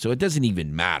that game. So it doesn't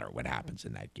even matter what happens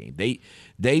in that game.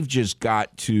 They've just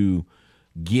got to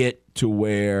get to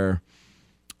where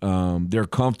they're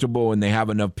comfortable and they have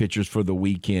enough pitchers for the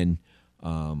weekend.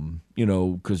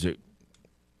 Because the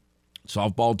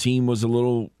softball team was a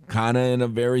little kind of in a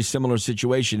very similar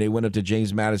situation. They went up to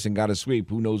James Madison, got a sweep.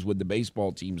 Who knows what the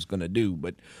baseball team is going to do?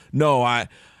 But no,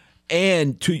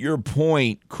 and to your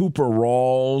point, Cooper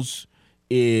Rawls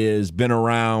is been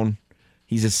around.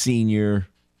 He's a senior.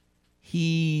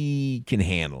 He can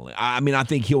handle it. I mean, I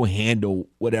think he'll handle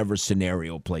whatever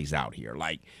scenario plays out here.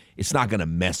 Like, it's not going to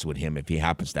mess with him if he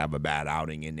happens to have a bad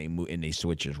outing and they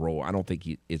switch his role. I don't think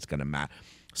it's going to matter.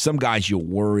 Some guys you'll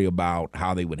worry about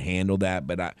how they would handle that,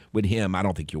 but with him, I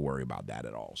don't think you'll worry about that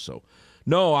at all. So,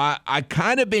 no, I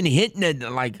kind of been hitting it.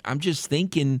 Like, I'm just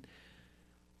thinking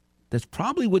that's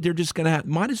probably what they're just going to have.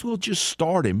 Might as well just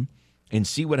start him and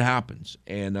see what happens.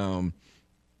 And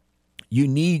you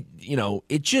need,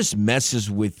 it just messes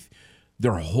with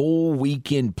their whole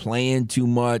weekend plan too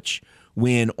much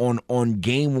when on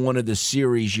game one of the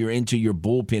series you're into your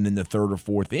bullpen in the third or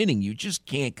fourth inning. You just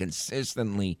can't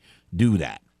consistently do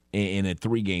that in a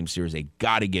 3-game series. They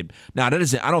got to get – now, that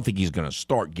isn't – I don't think he's going to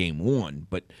start game one,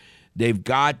 but they've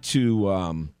got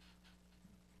to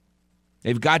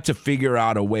figure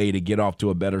out a way to get off to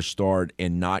a better start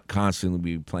and not constantly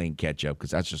be playing catch-up,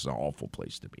 because that's just an awful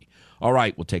place to be. All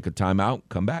right, we'll take a timeout,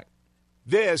 come back.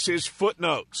 This is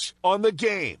Footnotes on the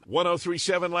Game.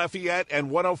 103.7 Lafayette and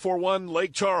 104.1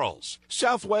 Lake Charles,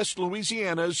 Southwest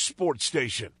Louisiana's sports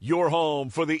station. Your home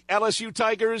for the LSU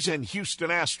Tigers and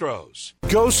Houston Astros.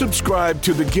 Go subscribe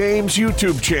to the Game's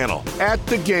YouTube channel at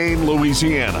The Game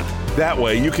Louisiana. That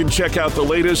way you can check out the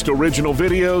latest original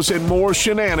videos and more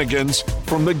shenanigans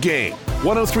from the Game.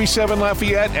 103.7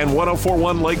 Lafayette and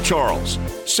 104.1 Lake Charles,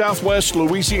 Southwest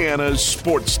Louisiana's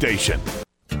sports station.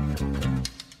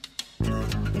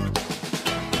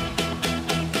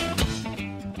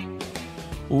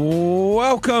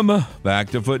 Welcome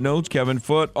back to Footnotes. Kevin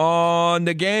Foote on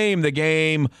the Game. The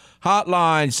Game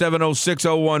hotline,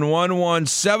 706-0111,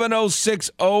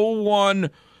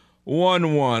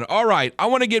 706-0111. All right, I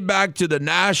want to get back to the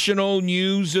national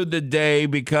news of the day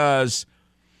because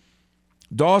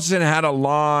Dawson had a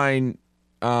line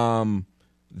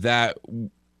that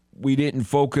we didn't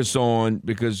focus on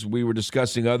because we were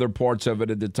discussing other parts of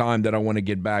it at the time that I want to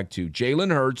get back to.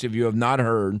 Jalen Hurts, if you have not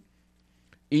heard,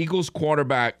 Eagles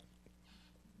quarterback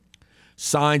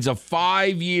signs a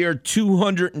 5-year,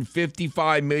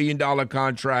 $255 million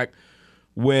contract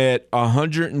with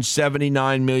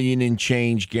 $179 million in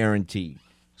change guaranteed.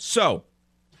 So,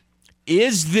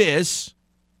 is this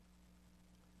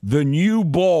the new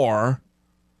bar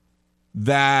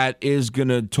that is going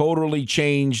to totally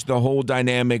change the whole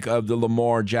dynamic of the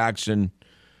Lamar Jackson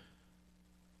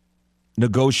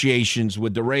negotiations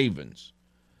with the Ravens?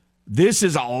 This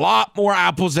is a lot more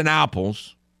apples to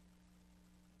apples,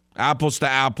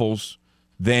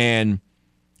 than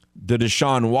the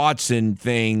Deshaun Watson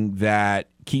thing that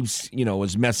keeps,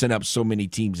 is messing up so many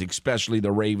teams, especially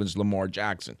the Ravens, Lamar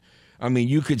Jackson. I mean,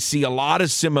 you could see a lot of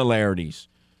similarities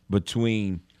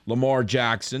between Lamar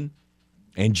Jackson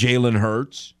and Jalen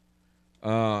Hurts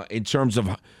in terms of,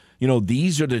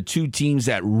 these are the two teams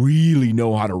that really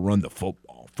know how to run the football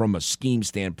from a scheme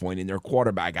standpoint, and their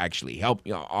quarterback actually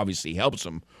obviously helps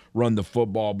them run the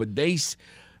football. But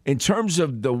in terms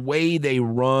of the way they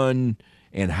run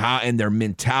and their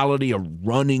mentality of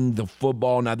running the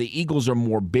football, now the Eagles are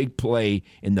more big play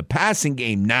in the passing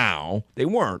game now. They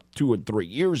weren't 2 or 3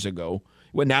 years ago.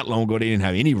 It wasn't that long ago they didn't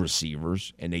have any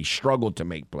receivers, and they struggled to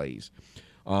make plays.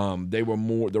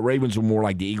 The Ravens were more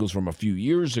like the Eagles from a few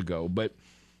years ago. But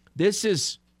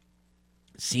this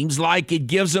seems like it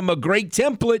gives them a great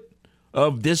template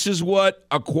of this is what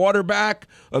a quarterback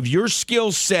of your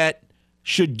skill set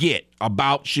should get.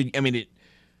 Isn't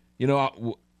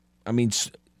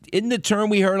the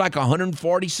term we heard like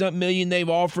 140-something million they've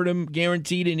offered him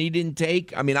guaranteed and he didn't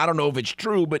take? I mean, I don't know if it's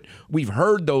true, but we've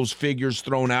heard those figures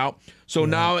thrown out. So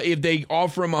now if they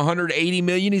offer him 180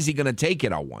 million, is he going to take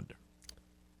it, I wonder?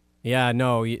 Yeah,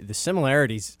 no, the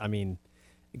similarities,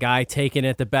 guy taken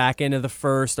at the back end of the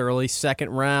first, early second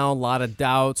round, a lot of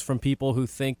doubts from people who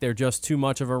think they're just too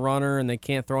much of a runner and they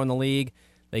can't throw in the league.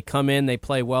 They come in, they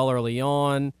play well early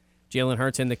on. Jalen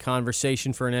Hurts in the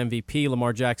conversation for an MVP.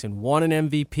 Lamar Jackson won an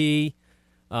MVP.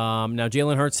 Now,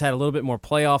 Jalen Hurts had a little bit more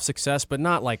playoff success, but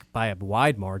not like by a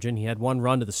wide margin. He had one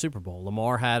run to the Super Bowl.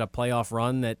 Lamar had a playoff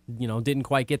run that, didn't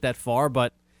quite get that far,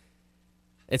 but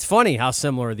it's funny how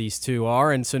similar these two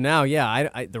are. And so now,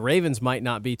 the Ravens might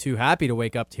not be too happy to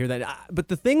wake up to hear that. But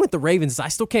the thing with the Ravens is I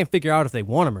still can't figure out if they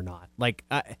want him or not.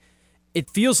 It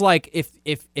feels like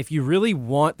if you really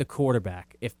want the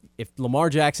quarterback, if Lamar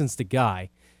Jackson's the guy,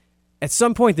 at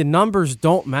some point the numbers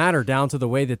don't matter down to the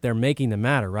way that they're making them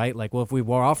matter, right? Like, well, if we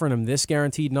were offering him this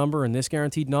guaranteed number and this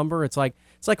guaranteed number, it's like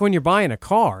when you're buying a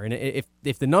car, and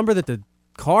if the number that the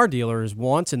car dealers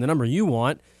wants and the number you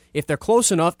want, if they're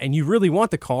close enough and you really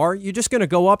want the car, you're just going to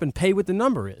go up and pay what the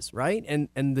number is, right? And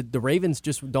the Ravens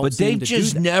just don't seem to do that. But they've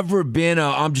just never been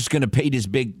I'm just going to pay this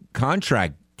big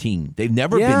contract team. They've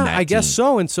never been that I guess team.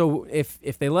 So. And so if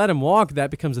they let him walk,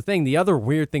 that becomes a thing. The other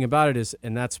weird thing about it is,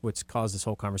 and that's what's caused this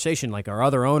whole conversation, like our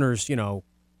other owners,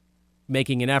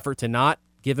 making an effort to not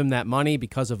give him that money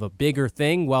because of a bigger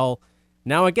thing. Well,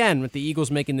 now again, with the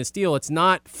Eagles making this deal, it's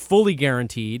not fully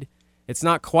guaranteed. It's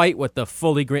not quite what the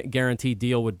fully guaranteed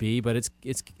deal would be, but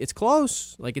it's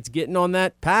close. Like, it's getting on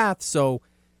that path. So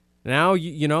Now,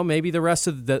 you know, maybe the rest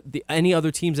of the any other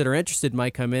teams that are interested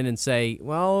might come in and say,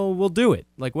 well, we'll do it.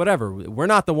 Like, whatever. We're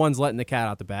not the ones letting the cat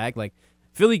out the bag. Like,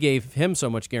 Philly gave him so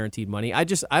much guaranteed money.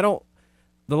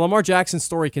 The Lamar Jackson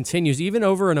story continues, even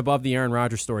over and above the Aaron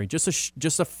Rodgers story.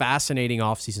 Just a fascinating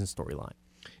offseason storyline.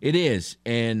 It is.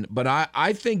 But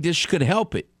I think this could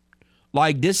help it.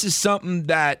 Like, this is something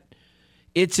that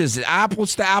it's as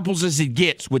apples to apples as it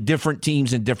gets with different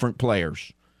teams and different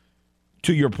players,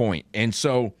 to your point. And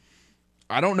so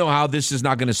I don't know how this is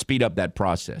not going to speed up that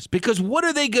process. Because what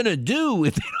are they going to do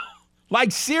if they don't?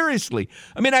 Like, seriously.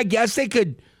 I mean, I guess they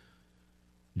could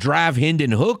draft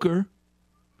Hendon Hooker.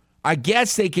 I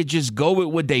guess they could just go with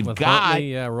what they've got.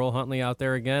 Huntley, roll Huntley out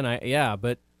there again.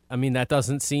 But, I mean, that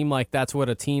doesn't seem like that's what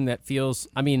a team that feels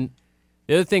 – I mean,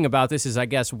 the other thing about this is, I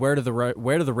guess, where do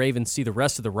the Ravens see the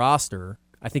rest of the roster?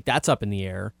 I think that's up in the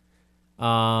air.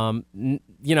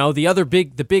 You know,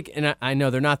 the big, and I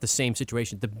know they're not the same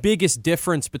situation. The biggest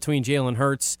difference between Jalen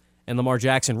Hurts and Lamar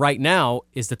Jackson right now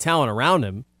is the talent around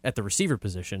him at the receiver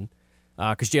position,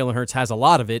 because Jalen Hurts has a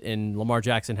lot of it and Lamar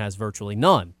Jackson has virtually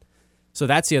none. So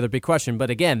that's the other big question. But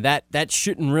again, that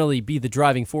shouldn't really be the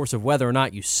driving force of whether or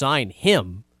not you sign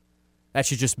him. That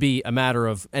should just be a matter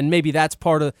of, and maybe that's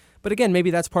part of. But again,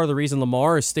 maybe that's part of the reason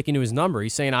Lamar is sticking to his number.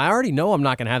 He's saying, I already know I'm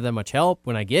not going to have that much help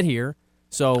when I get here.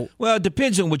 So, well, it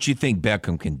depends on what you think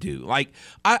Beckham can do. Like,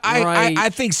 I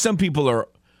think some people are.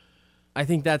 I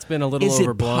think that's been a little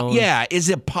overblown. Is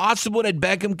it possible that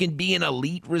Beckham can be an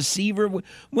elite receiver?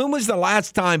 When was the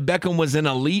last time Beckham was an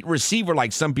elite receiver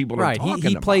like some people are talking about?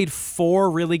 He played 4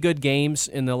 really good games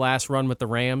in the last run with the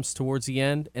Rams towards the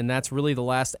end, and that's really the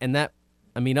last. And that,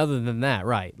 I mean, other than that,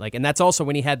 right. Like, and that's also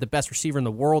when he had the best receiver in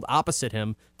the world opposite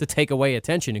him to take away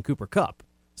attention in Cooper Kupp.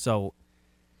 So.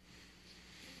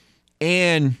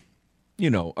 And, you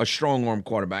know, a strong arm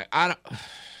quarterback. I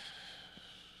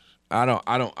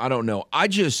don't know. I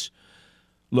just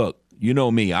look, you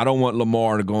know me. I don't want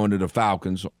Lamar to go into the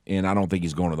Falcons, and I don't think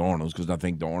he's going to the Arnolds because I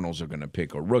think the Arnolds are going to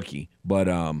pick a rookie. But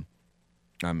I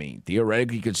mean,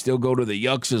 theoretically, he could still go to the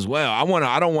Yucks as well.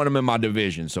 I don't want him in my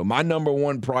division. So my number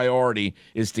one priority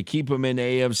is to keep him in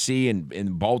AFC,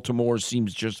 and Baltimore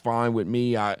seems just fine with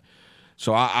me.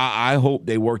 So I hope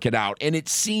they work it out. And it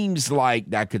seems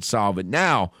like that could solve it.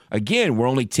 Now, again, we're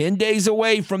only 10 days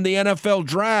away from the NFL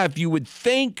draft. You would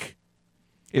think,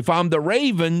 if I'm the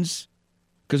Ravens,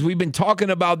 because we've been talking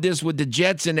about this with the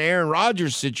Jets and Aaron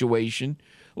Rodgers situation,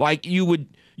 like you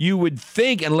would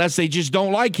think, unless they just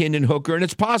don't like Hendon Hooker, and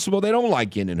it's possible they don't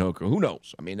like Hendon Hooker. Who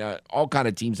knows? I mean, all kind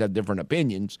of teams have different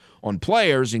opinions on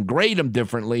players and grade them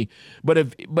differently. But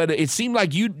it seemed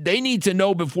like they need to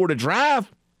know before the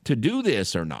draft to do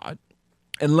this or not,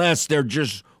 unless they're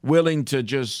just willing to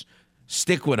just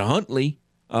stick with Huntley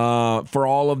for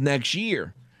all of next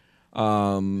year.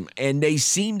 And they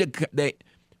seem to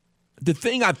the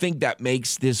thing I think that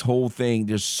makes this whole thing,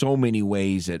 there's so many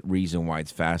ways that reason why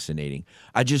it's fascinating.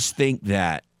 I just think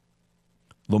that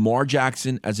Lamar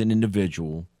Jackson as an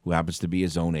individual who happens to be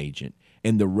his own agent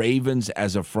and the Ravens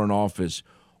as a front office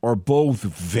are both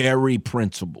very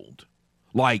principled.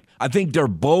 Like, I think they're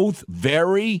both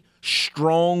very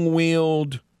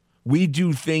strong-willed. We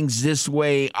do things this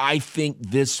way. I think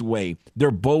this way.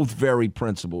 They're both very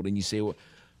principled. And you say, well,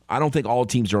 I don't think all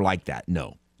teams are like that.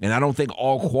 No. And I don't think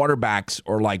all quarterbacks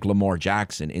are like Lamar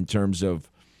Jackson in terms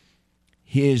of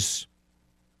his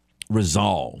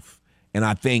resolve. And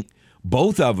I think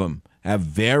both of them have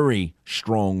very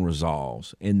strong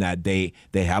resolves in that they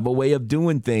have a way of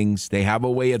doing things. They have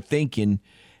a way of thinking.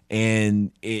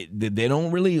 And they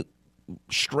don't really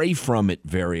stray from it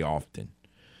very often.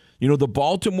 You know, the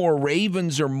Baltimore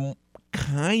Ravens are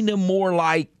kind of more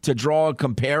like, to draw a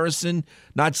comparison,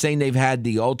 not saying they've had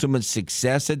the ultimate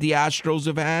success that the Astros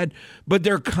have had, but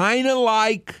they're kind of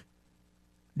like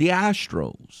the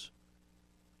Astros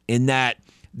in that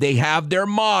they have their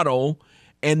model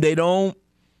and they don't.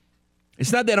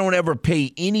 It's not they don't ever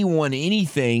pay anyone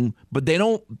anything, but they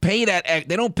don't pay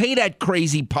that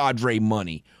crazy Padre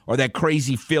money or that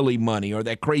crazy Philly money or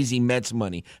that crazy Mets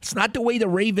money. It's not the way the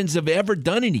Ravens have ever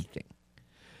done anything.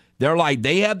 They're like,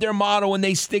 they have their model and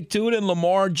they stick to it, and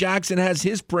Lamar Jackson has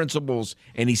his principles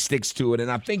and he sticks to it.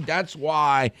 And I think that's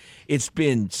why it's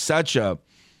been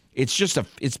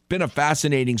it's been a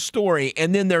fascinating story.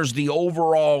 And then there's the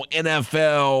overall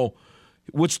NFL,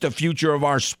 what's the future of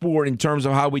our sport in terms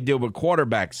of how we deal with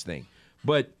quarterbacks thing.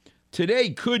 But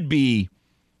today could be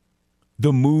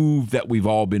the move that we've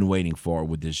all been waiting for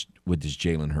with this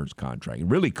Jalen Hurts contract. It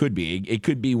really could be. It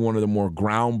could be one of the more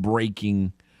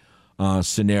groundbreaking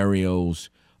scenarios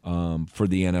for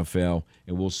the NFL,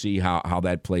 and we'll see how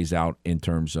that plays out in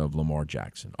terms of Lamar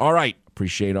Jackson. All right.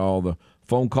 Appreciate all the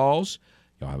phone calls.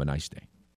 Y'all have a nice day.